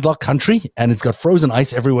 it's a landlocked country and it's got frozen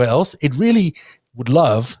ice everywhere else. It really would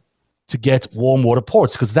love to get warm water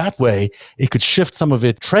ports, because that way it could shift some of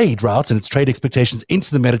its trade routes and its trade expectations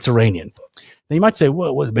into the Mediterranean. Now you might say,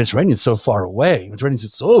 well, the Mediterranean is so far away. The Mediterranean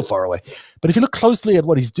is so far away. But if you look closely at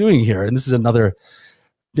what he's doing here, and this is another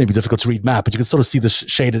maybe difficult to read map, but you can sort of see the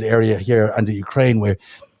shaded area here under Ukraine,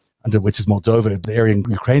 under which is Moldova, the area in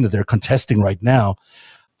Ukraine that they're contesting right now.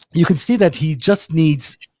 You can see that he just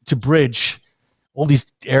needs to bridge all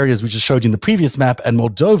these areas we just showed you in the previous map, and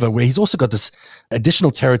Moldova, where he's also got this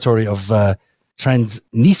additional territory of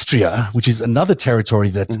Transnistria, which is another territory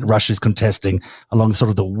that Russia is contesting along sort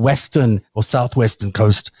of the western or southwestern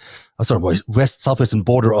coast, southwestern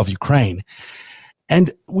border of Ukraine.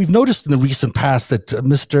 And we've noticed in the recent past that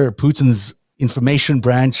Mr. Putin's information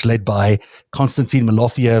branch, led by Konstantin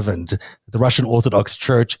Malofeyev and the Russian Orthodox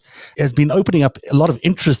Church, has been opening up a lot of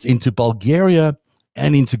interest into Bulgaria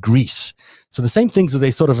and into Greece. So the same things that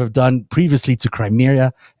they sort of have done previously to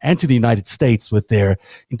Crimea and to the United States with their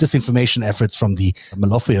disinformation efforts from the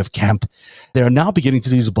Malofeyev camp, they are now beginning to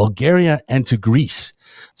do to Bulgaria and to Greece.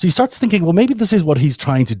 So you start thinking, well, maybe this is what he's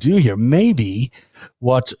trying to do here. Maybe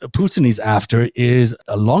what Putin is after is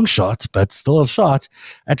a long shot, but still a shot,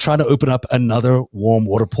 at trying to open up another warm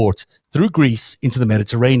water port through Greece into the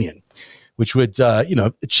Mediterranean, which would,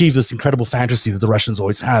 achieve this incredible fantasy that the Russians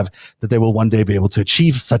always have, that they will one day be able to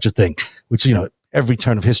achieve such a thing, which, every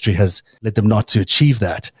turn of history has led them not to achieve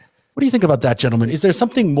that. What do you think about that, gentlemen? Is there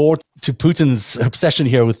something more to Putin's obsession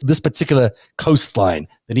here with this particular coastline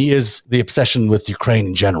than he is the obsession with Ukraine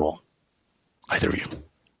in general? Either of you.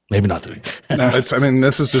 Maybe not.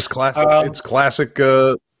 This is just classic. It's classic.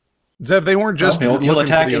 Zev, they weren't just he'll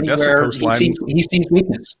attack the Odessa coastline. He sees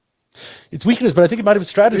weakness. It's weakness, but I think it might have a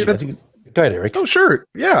strategy. Go ahead, Eric. Oh, sure.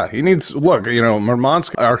 Yeah. He needs,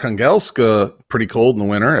 Murmansk, Arkhangelsk, pretty cold in the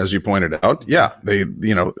winter, as you pointed out. Yeah.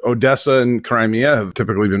 Odessa and Crimea have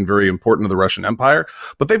typically been very important to the Russian Empire,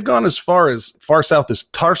 but they've gone as far south as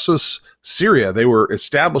Tarsus, Syria. They were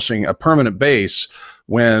establishing a permanent base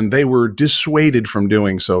when they were dissuaded from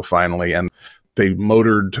doing so finally. And they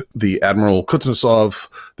motored the Admiral Kuznetsov,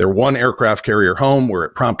 their one aircraft carrier, home, where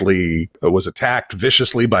it promptly was attacked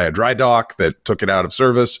viciously by a dry dock that took it out of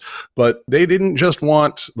service. But they didn't just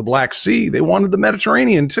want the Black Sea, they wanted the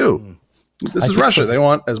Mediterranean too. This is Russia. So. They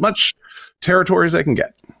want as much territory as they can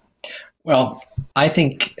get. Well, I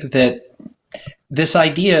think that this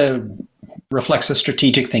idea reflects a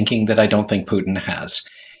strategic thinking that I don't think Putin has.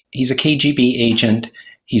 He's a KGB agent.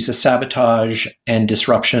 He's a sabotage and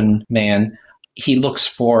disruption man. He looks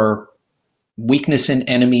for weakness in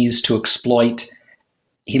enemies to exploit.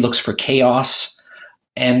 He looks for chaos,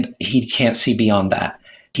 and he can't see beyond that.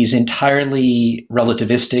 He's entirely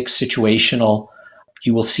relativistic, situational.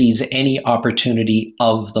 He will seize any opportunity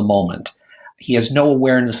of the moment. He has no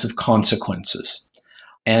awareness of consequences.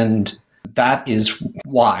 And that is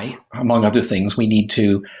why, among other things, we need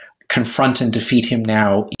to confront and defeat him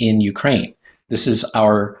now in Ukraine. This is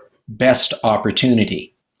our best opportunity.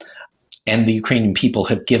 And the Ukrainian people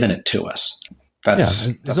have given it to us.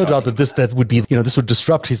 There's no doubt that this would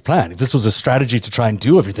disrupt his plan. If this was a strategy to try and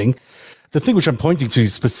do everything, the thing which I'm pointing to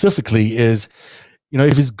specifically is,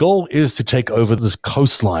 if his goal is to take over this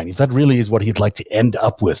coastline, if that really is what he'd like to end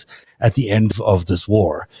up with at the end of this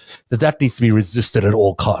war, that needs to be resisted at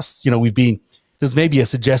all costs. We've been there's maybe a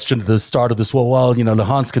suggestion at the start of this war, well,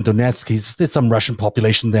 Luhansk and Donetsk, there's some Russian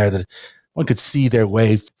population there that one could see their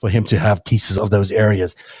way for him to have pieces of those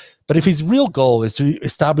areas. But if his real goal is to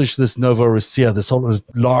establish this Novorossiya, this whole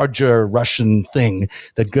larger Russian thing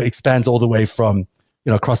that expands all the way from,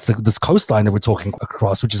 across this coastline that we're talking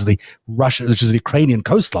across, which is the Ukrainian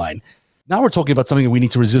coastline. Now we're talking about something that we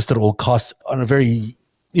need to resist at all costs on a very,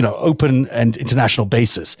 open and international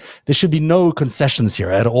basis. There should be no concessions here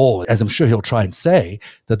at all, as I'm sure he'll try and say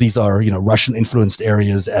that these are, Russian influenced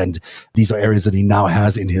areas, and these are areas that he now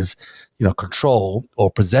has in his, control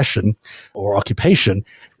or possession or occupation,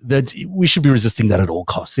 that we should be resisting that at all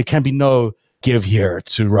costs. There can be no give here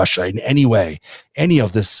to Russia in any way. Any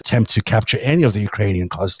of this attempt to capture any of the Ukrainian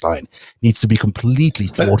coastline needs to be completely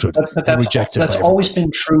thwarted and rejected. That's always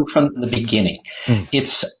been true from the beginning.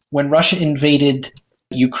 It's when Russia invaded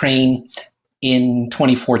Ukraine in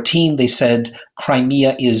 2014, they said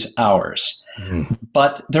Crimea is ours.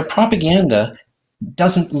 But their propaganda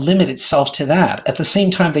doesn't limit itself to that. At the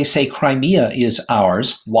same time, they say Crimea is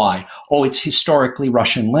ours. Why? Oh, it's historically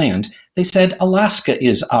Russian land. They said Alaska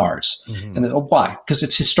is ours. And why? Because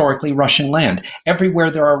it's historically Russian land.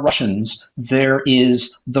 Everywhere there are Russians, there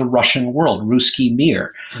is the Russian world, Ruski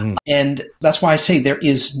Mir. And that's why I say there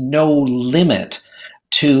is no limit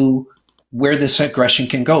to where this aggression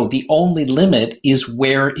can go. The only limit is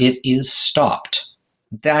where it is stopped.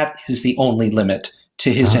 That is the only limit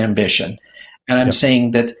to his ambition. And I'm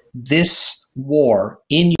saying that this war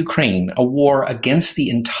in Ukraine, a war against the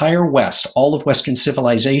entire West, all of Western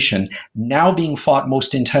civilization, now being fought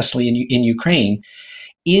most intensely in Ukraine,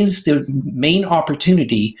 is the main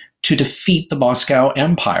opportunity to defeat the Moscow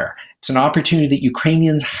Empire. It's an opportunity that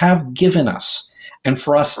Ukrainians have given us. And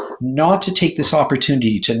for us not to take this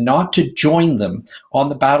opportunity, not to join them on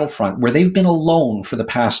the battlefront where they've been alone for the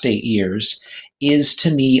past 8 years, is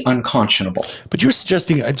to me unconscionable. But you're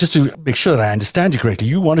suggesting, just to make sure that I understand you correctly,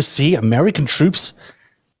 you want to see American troops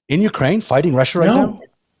in Ukraine fighting Russia right now?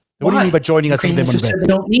 What do you mean by joining us? Ukrainians have said they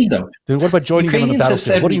don't need them. What about joining them on the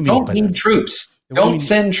battlefield? What do you mean by that? Don't need troops. Don't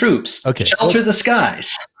send troops. Okay, shelter the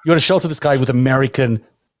skies. You want to shelter the sky with American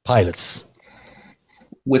pilots?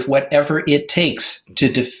 With whatever it takes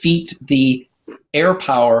to defeat the air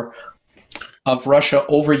power of Russia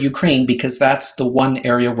over Ukraine, because that's the one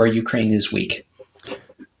area where Ukraine is weak.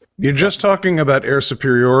 You're just talking about air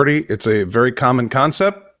superiority. It's a very common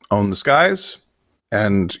concept. Own the skies.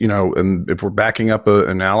 And, and if we're backing up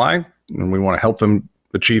an ally and we want to help them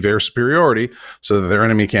achieve air superiority so that their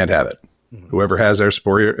enemy can't have it. Whoever has air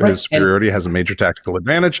superiority has a major tactical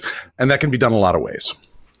advantage. And that can be done a lot of ways.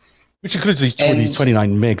 Which includes these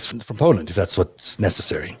 29 MiGs from Poland, if that's what's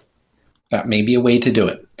necessary. That may be a way to do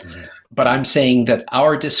it. But I'm saying that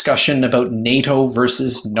our discussion about NATO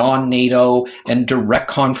versus non-NATO and direct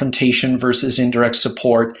confrontation versus indirect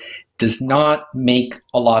support does not make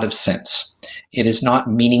a lot of sense. It is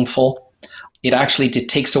not meaningful. It actually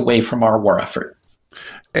takes away from our war effort.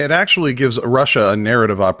 It actually gives Russia a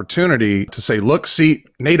narrative opportunity to say, look, see,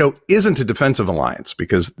 NATO isn't a defensive alliance,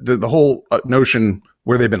 because the whole notion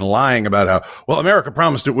where they've been lying about how, well, America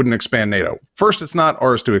promised it wouldn't expand NATO. First, it's not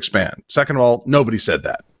ours to expand. Second of all, nobody said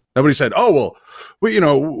that. Nobody said, oh, well, we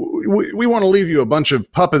want to leave you a bunch of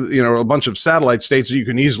a bunch of satellite states that you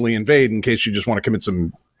can easily invade in case you just want to commit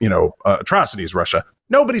some, atrocities, Russia.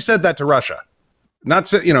 Nobody said that to Russia.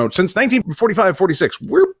 Since 1945, 46,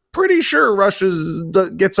 we're pretty sure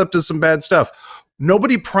Russia gets up to some bad stuff.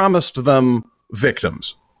 Nobody promised them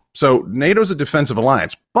victims. So NATO's a defensive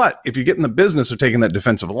alliance. But if you get in the business of taking that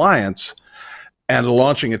defensive alliance and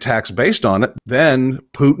launching attacks based on it, then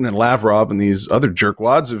Putin and Lavrov and these other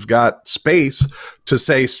jerkwads have got space to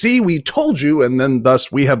say, see, we told you, and then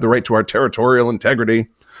thus we have the right to our territorial integrity.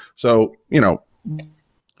 So,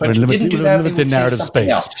 But you didn't do that, limited narrative space.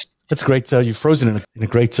 Else. That's great. You've frozen in a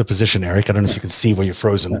great position, Eric. I don't know if you can see where you're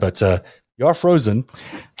frozen, but you are frozen.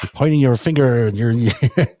 You're pointing your finger, and you're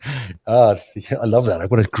I love that. I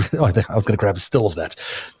was going to grab a still of that.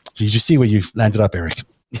 Did you see where you landed up, Eric?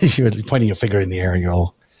 You're pointing your finger in the air, and you're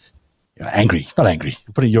all angry. Not angry.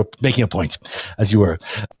 You're making a point, as you were.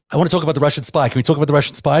 I want to talk about the Russian spy. Can we talk about the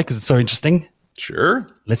Russian spy? Because it's so interesting. Sure.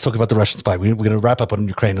 Let's talk about the Russian spy. We're going to wrap up on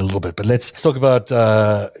Ukraine in a little bit, but let's talk about,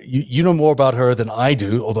 you know more about her than I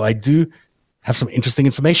do, although I do have some interesting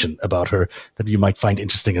information about her that you might find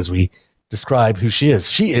interesting as we describe who she is.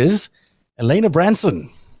 She is Elena Branson,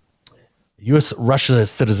 a U.S.-Russia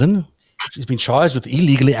citizen. She's been charged with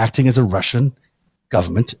illegally acting as a Russian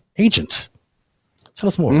government agent. Tell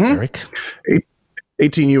us more, Eric.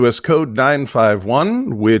 18 U.S. Code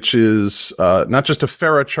 951, which is not just a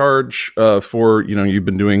FARA charge for, you've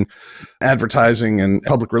been doing advertising and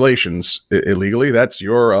public relations illegally. That's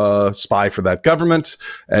your spy for that government,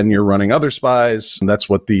 and you're running other spies. And that's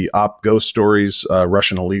what the Op Ghost Stories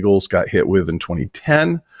Russian illegals got hit with in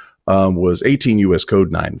 2010. Was 18 U.S.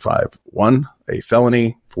 Code 951, a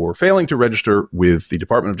felony for failing to register with the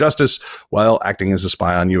Department of Justice while acting as a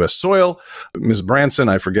spy on U.S. soil. Ms. Branson,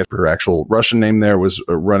 I forget her actual Russian name there, was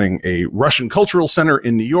running a Russian cultural center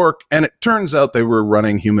in New York, and it turns out they were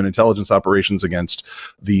running human intelligence operations against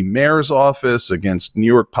the mayor's office, against New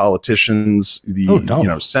York politicians,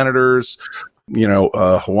 senators,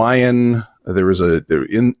 Hawaiian. There was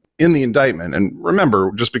in the indictment, and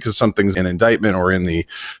remember, just because something's in indictment or in the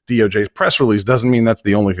DOJ press release doesn't mean that's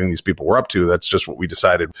the only thing these people were up to. That's just what we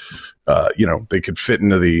decided, they could fit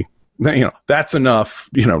into the, that's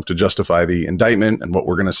enough, to justify the indictment and what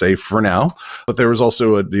we're going to say for now. But there was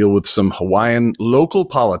also a deal with some Hawaiian local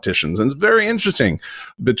politicians, and it's very interesting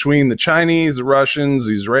between the Chinese, the Russians,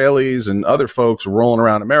 the Israelis, and other folks rolling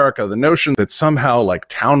around America, the notion that somehow like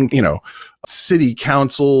city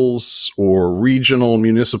councils or regional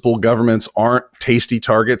municipal governments aren't tasty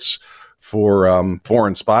targets for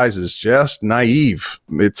foreign spies is just naive.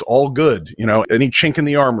 It's all good. Any chink in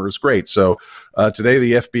the armor is great. So today,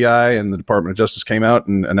 the FBI and the Department of Justice came out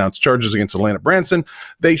and announced charges against Atlanta Branson.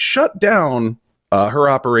 They shut down her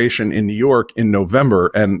operation in New York in November.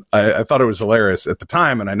 And I thought it was hilarious at the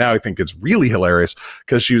time. And I think it's really hilarious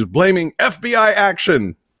because she was blaming FBI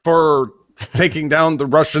action for taking down the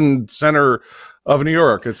Russian center of New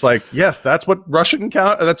York. It's like, yes, that's what that's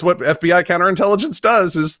what FBI counterintelligence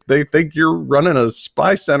does, is they think you're running a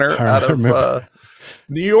spy center out of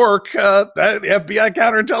New York. That the FBI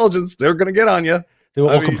counterintelligence, they're going to get on you. They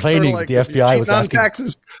were all complaining. Like, the FBI was asking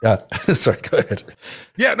taxes. Yeah, sorry, go ahead.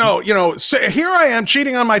 Yeah, no, so here I am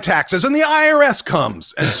cheating on my taxes, and the IRS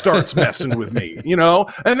comes and starts messing with me,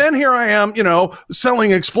 and then here I am,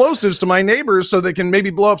 selling explosives to my neighbors so they can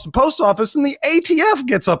maybe blow up some post office, and the ATF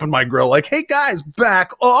gets up in my grill like, hey guys,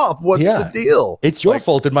 back off. What's the deal? It's your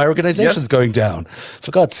fault that my organization's going down.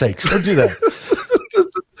 For God's sakes, don't do that.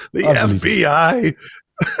 The FBI.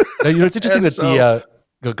 Now, it's interesting that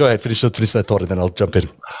Go ahead, finish that thought, and then I'll jump in.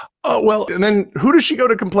 Oh, well, and then who does she go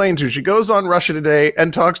to complain to? She goes on Russia Today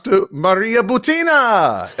and talks to Maria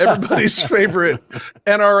Butina, everybody's favorite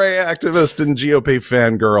NRA activist and GOP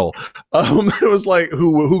fangirl. It was like,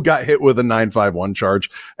 who got hit with a 951 charge.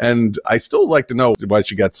 And I still like to know why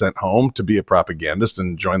she got sent home to be a propagandist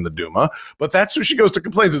and join the Duma. But that's who she goes to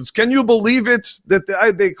complain to. Can you believe it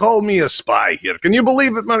that they call me a spy here? Can you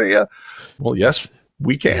believe it, Maria? Well, yes,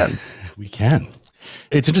 we can. We can.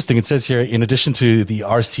 It's interesting. It says here, in addition to the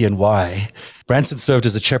RCNY, Branson served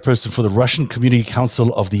as a chairperson for the Russian Community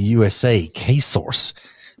Council of the USA, KSource,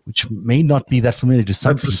 which may not be that familiar to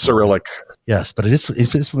some people. That's a Cyrillic. Yes, but it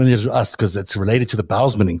is familiar to us because it's related to the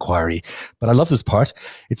Bausman inquiry. But I love this part.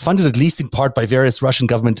 It's funded at least in part by various Russian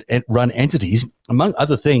government-run entities. Among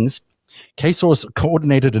other things, KSource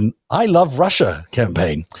coordinated an I Love Russia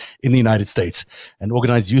campaign in the United States and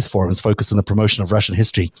organized youth forums focused on the promotion of Russian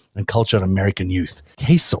history and culture and American youth.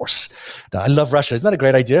 KSource. Now, I Love Russia. Isn't that a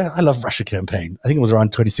great idea? I Love Russia campaign. I think it was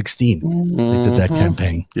around 2016 they did that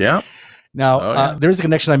campaign. Yeah. Now, there is a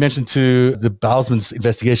connection I mentioned to the Bausman's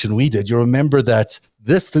investigation we did. You remember that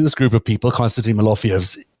this group of people, Konstantin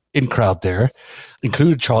Malofiev's in crowd there,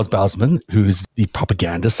 included Charles Bausman, who's the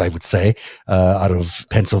propagandist, I would say, out of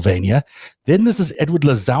Pennsylvania. Then this is Edward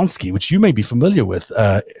Lazansky, which you may be familiar with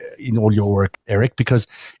in all your work, Eric, because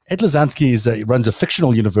Ed Lazansky runs a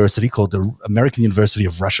fictional university called the American University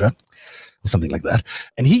of Russia, or something like that.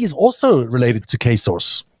 And he is also related to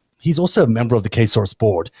KSource. He's also a member of the KSource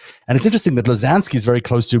board. And it's interesting that Lazansky is very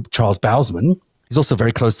close to Charles Bausman. He's also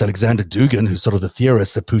very close to Alexander Dugin, who's sort of the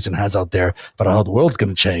theorist that Putin has out there about how the world's going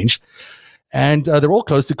to change. And they're all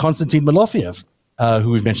close to Konstantin Malofeev,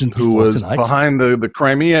 who we've mentioned before, who was tonight. Behind the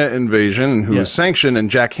Crimea invasion, who was sanctioned. And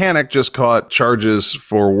Jack Hannock just caught charges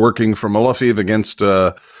for working for Malofeev against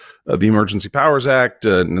the Emergency Powers Act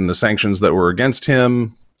and the sanctions that were against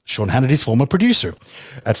him. Sean Hannity's former producer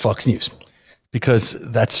at Fox News, because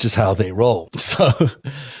that's just how they roll. So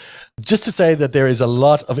just to say that there is a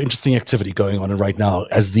lot of interesting activity going on right now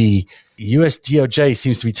as the US DOJ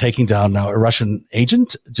seems to be taking down now a Russian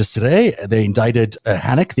agent. Just today, they indicted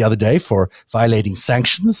Hannock the other day for violating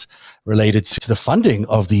sanctions related to the funding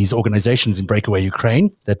of these organizations in breakaway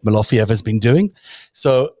Ukraine that Malofeev has been doing.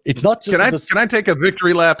 So it's not just... Can I take a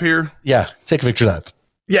victory lap here? Yeah, take a victory lap.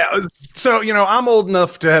 Yeah, so, I'm old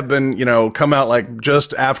enough to have been, come out like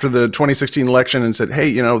just after the 2016 election and said,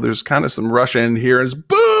 hey, there's kind of some Russia in here. And it's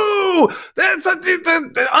boom! no, it's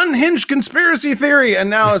an unhinged conspiracy theory. And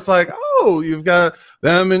now it's like, oh, you've got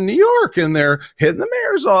them in New York and they're hitting the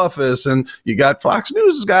mayor's office, and you got Fox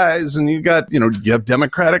News guys, and you have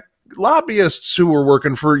Democratic lobbyists who were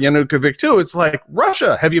working for Yanukovych too. It's like,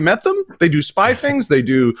 Russia, have you met them? They do spy things, they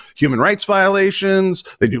do human rights violations,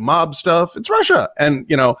 they do mob stuff. It's Russia. And,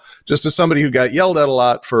 just as somebody who got yelled at a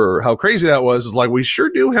lot for how crazy that was, is like, we sure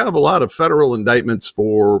do have a lot of federal indictments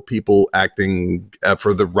for people acting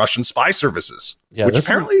for the Russian spy services, which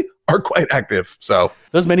apparently are quite active. So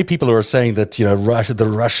there's many people who are saying that, the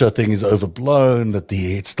Russia thing is overblown, that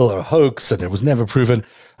it's still a hoax and it was never proven.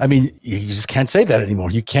 I mean, you just can't say that anymore.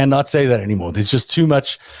 You cannot say that anymore. There's just too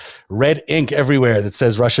much red ink everywhere that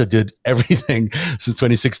says Russia did everything since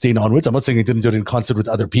 2016 onwards. I'm not saying they didn't do it in concert with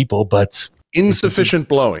other people, but insufficient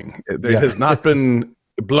blowing. It has not been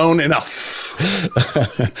blown enough.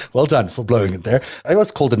 Well done for blowing it there. I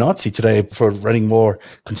was called a Nazi today for running more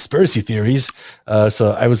conspiracy theories.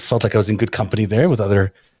 So I felt like I was in good company there with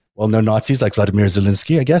other well-known Nazis like Vladimir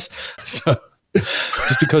Zelensky, I guess. So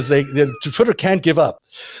just because Twitter can't give up.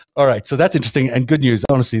 All right. So that's interesting and good news.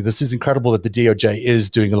 Honestly, this is incredible that the DOJ is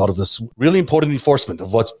doing a lot of this really important enforcement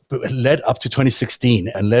of what's led up to 2016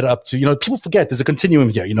 and led up to, people forget there's a continuum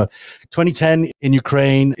here. 2010 in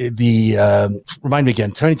Ukraine, remind me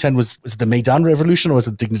again, 2010 was it the Maidan Revolution or was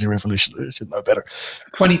it the Dignity Revolution? I should know better.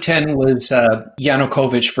 2010 was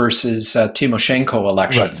Yanukovych versus Timoshenko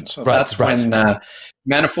election. Right. So that's when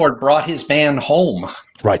Manafort brought his man home.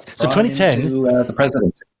 Right. So 2010 into, the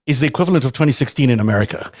presidency is the equivalent of 2016 in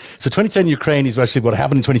America. So 2010 Ukraine is actually what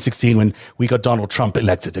happened in 2016 when we got Donald Trump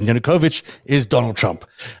elected, and Yanukovych is Donald Trump.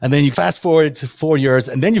 And then you fast forward to 4 years,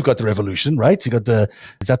 and then you've got the revolution, right? You got the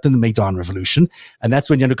Maidan Revolution, and that's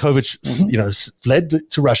when Yanukovych, fled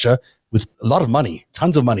to Russia with a lot of money,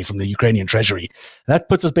 tons of money from the Ukrainian treasury. And that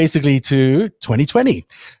puts us basically to 2020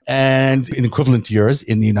 and in equivalent years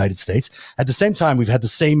in the United States. At the same time, we've had the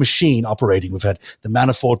same machine operating. We've had the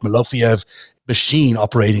Manafort, Malofeyev machine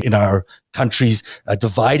operating in our countries,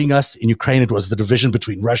 dividing us. In Ukraine, it was the division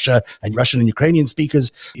between Russian and Ukrainian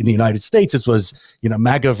speakers. In the United States, it was,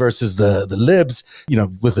 MAGA versus the libs,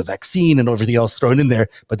 with the vaccine and everything else thrown in there.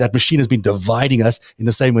 But that machine has been dividing us in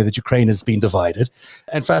the same way that Ukraine has been divided.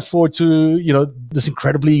 And fast forward to, this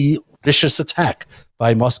incredibly vicious attack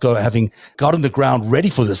by Moscow, having gotten the ground ready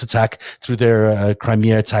for this attack through their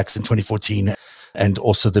Crimea attacks in 2014. And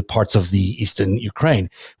also the parts of the eastern Ukraine,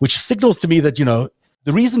 which signals to me that,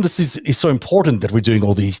 the reason this is so important that we're doing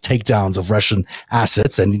all these takedowns of Russian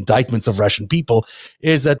assets and indictments of Russian people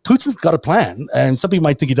is that Putin's got a plan. And some people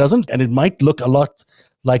might think he doesn't, and it might look a lot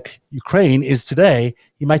like Ukraine is today.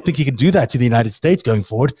 He might think he can do that to the United States going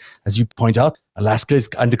forward. As you point out, Alaska is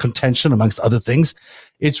under contention, amongst other things.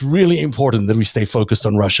 It's really important that we stay focused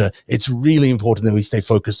on Russia. It's really important that we stay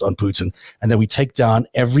focused on Putin and that we take down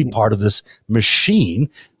every part of this machine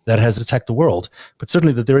that has attacked the world. But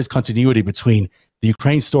certainly that there is continuity between the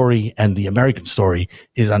Ukraine story and the American story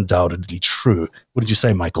is undoubtedly true. What did you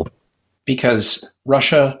say, Michael? Because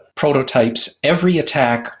Russia prototypes every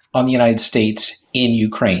attack on the United States in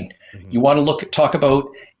Ukraine. Mm-hmm. You want to talk about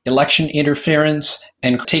election interference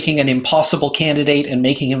and taking an impossible candidate and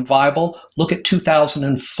making him viable? Look at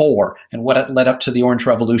 2004 and what it led up to the Orange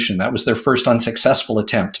Revolution. That was their first unsuccessful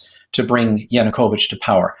attempt to bring Yanukovych to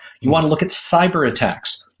power. You want to look at cyber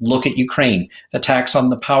attacks. Look at Ukraine, attacks on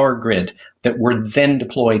the power grid that were then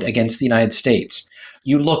deployed against the United States.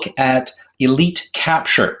 You look at elite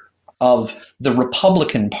capture of the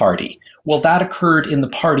Republican Party. Well, that occurred in the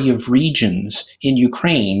Party of Regions in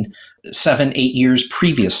Ukraine 7-8 years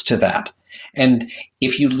previous to that. And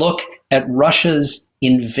if you look at Russia's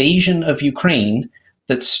invasion of Ukraine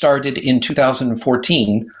that started in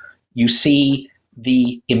 2014, you see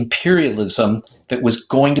the imperialism that was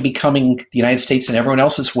going to be coming the United States and everyone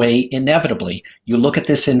else's way inevitably. You look at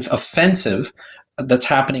this offensive that's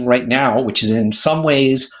happening right now, which is in some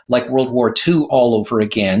ways like World War II all over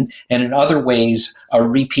again, and in other ways a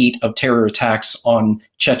repeat of terror attacks on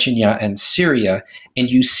Chechnya and Syria, and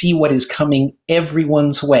you see what is coming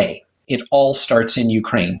everyone's way. It all starts in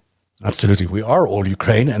Ukraine. Absolutely. We are all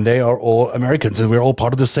Ukraine and they are all Americans, and we're all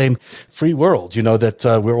part of the same free world,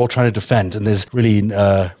 that we're all trying to defend. And there's really,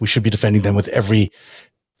 we should be defending them with every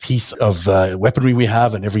piece of weaponry we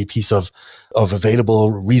have and every piece of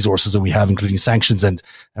available resources that we have, including sanctions and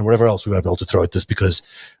whatever else we might be able to throw at this, because,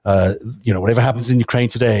 whatever happens in Ukraine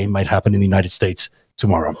today might happen in the United States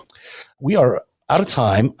tomorrow. We are out of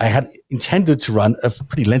time. I had intended to run a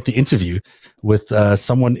pretty lengthy interview with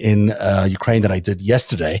someone in Ukraine that I did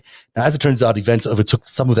yesterday. Now, as it turns out, events overtook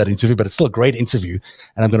some of that interview, but it's still a great interview.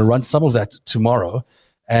 And I'm going to run some of that tomorrow.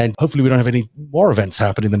 And hopefully we don't have any more events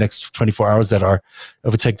happen in the next 24 hours that are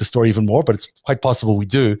overtake the story even more, but it's quite possible we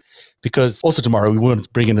do, because also tomorrow we want to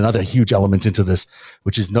bring in another huge element into this,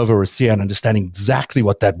 which is Novorossiya, and understanding exactly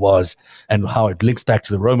what that was and how it links back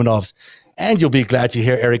to the Romanovs. And you'll be glad to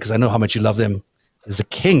hear, Eric, because I know how much you love them. There's a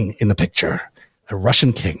king in the picture, a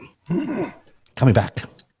Russian king coming back.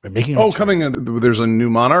 We're making there's a new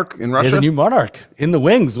monarch in Russia? There's a new monarch in the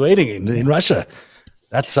wings waiting in Russia.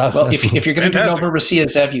 That's well, if you're going to do Novorossiya,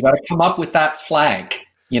 Zev, you got to come up with that flag.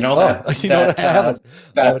 I have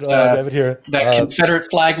it here. That Confederate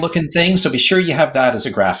flag looking thing. So be sure you have that as a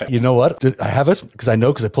graphic. You know what? I have it because I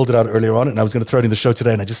pulled it out earlier on, and I was going to throw it in the show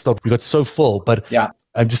today, and I just thought we got so full. But yeah,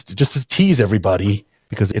 I'm just to tease everybody,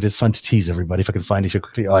 because it is fun to tease everybody. If I can find it here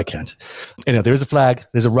quickly. Oh, I can't. Anyway, there's a flag.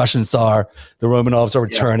 There's a Russian Tsar. The Romanovs are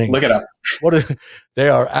returning. Yeah, look it up. They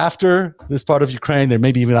are after this part of Ukraine. They're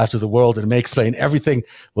maybe even after the world, and it may explain everything.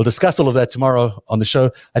 We'll discuss all of that tomorrow on the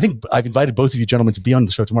show. I think I've invited both of you gentlemen to be on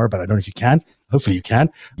the show tomorrow, but I don't know if you can. Hopefully you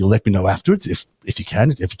can. You'll let me know afterwards if you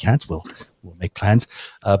can. If you can't, we'll make plans.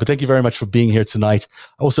 But thank you very much for being here tonight.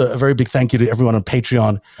 Also, a very big thank you to everyone on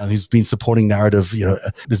Patreon who's been supporting Narrative.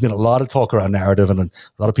 There's been a lot of talk around Narrative and a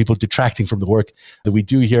lot of people detracting from the work that we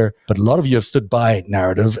do here. But a lot of you have stood by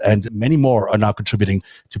Narrative, and many more are now contributing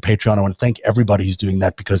to Patreon. I want to thank everybody who's doing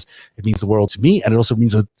that, because it means the world to me, and it also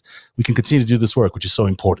means that we can continue to do this work, which is so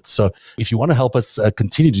important. So if you want to help us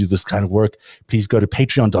continue to do this kind of work, please go to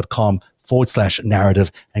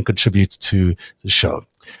patreon.com/narrative and contribute to the show.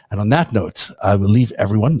 And on that note, I will leave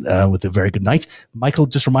everyone with a very good night. Michael,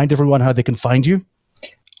 just remind everyone how they can find you.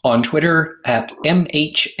 On Twitter at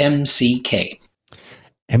MHMCK.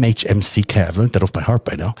 MHMCK. I've learned that off by heart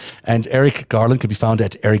by now. And Eric Garland can be found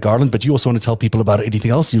at Eric Garland. But you also want to tell people about anything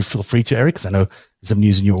else, you feel free to, Eric, because I know there's some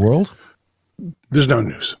news in your world. There's no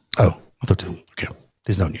news. Oh, I thought, okay.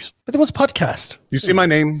 There's no news. But there was a podcast. You see my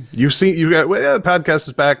name. The podcast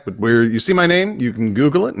is back, but where you see my name, you can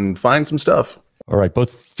Google it and find some stuff. All right.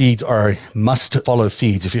 Both feeds are must-follow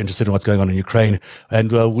feeds if you're interested in what's going on in Ukraine.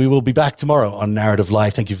 And we will be back tomorrow on Narrative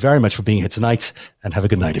Live. Thank you very much for being here tonight, and have a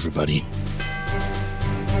good night, everybody.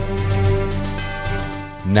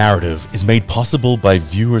 Narrative is made possible by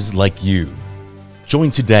viewers like you.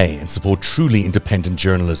 Join today and support truly independent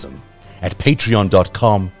journalism at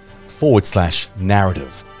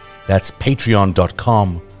patreon.com/narrative. That's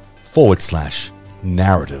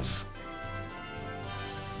patreon.com/narrative.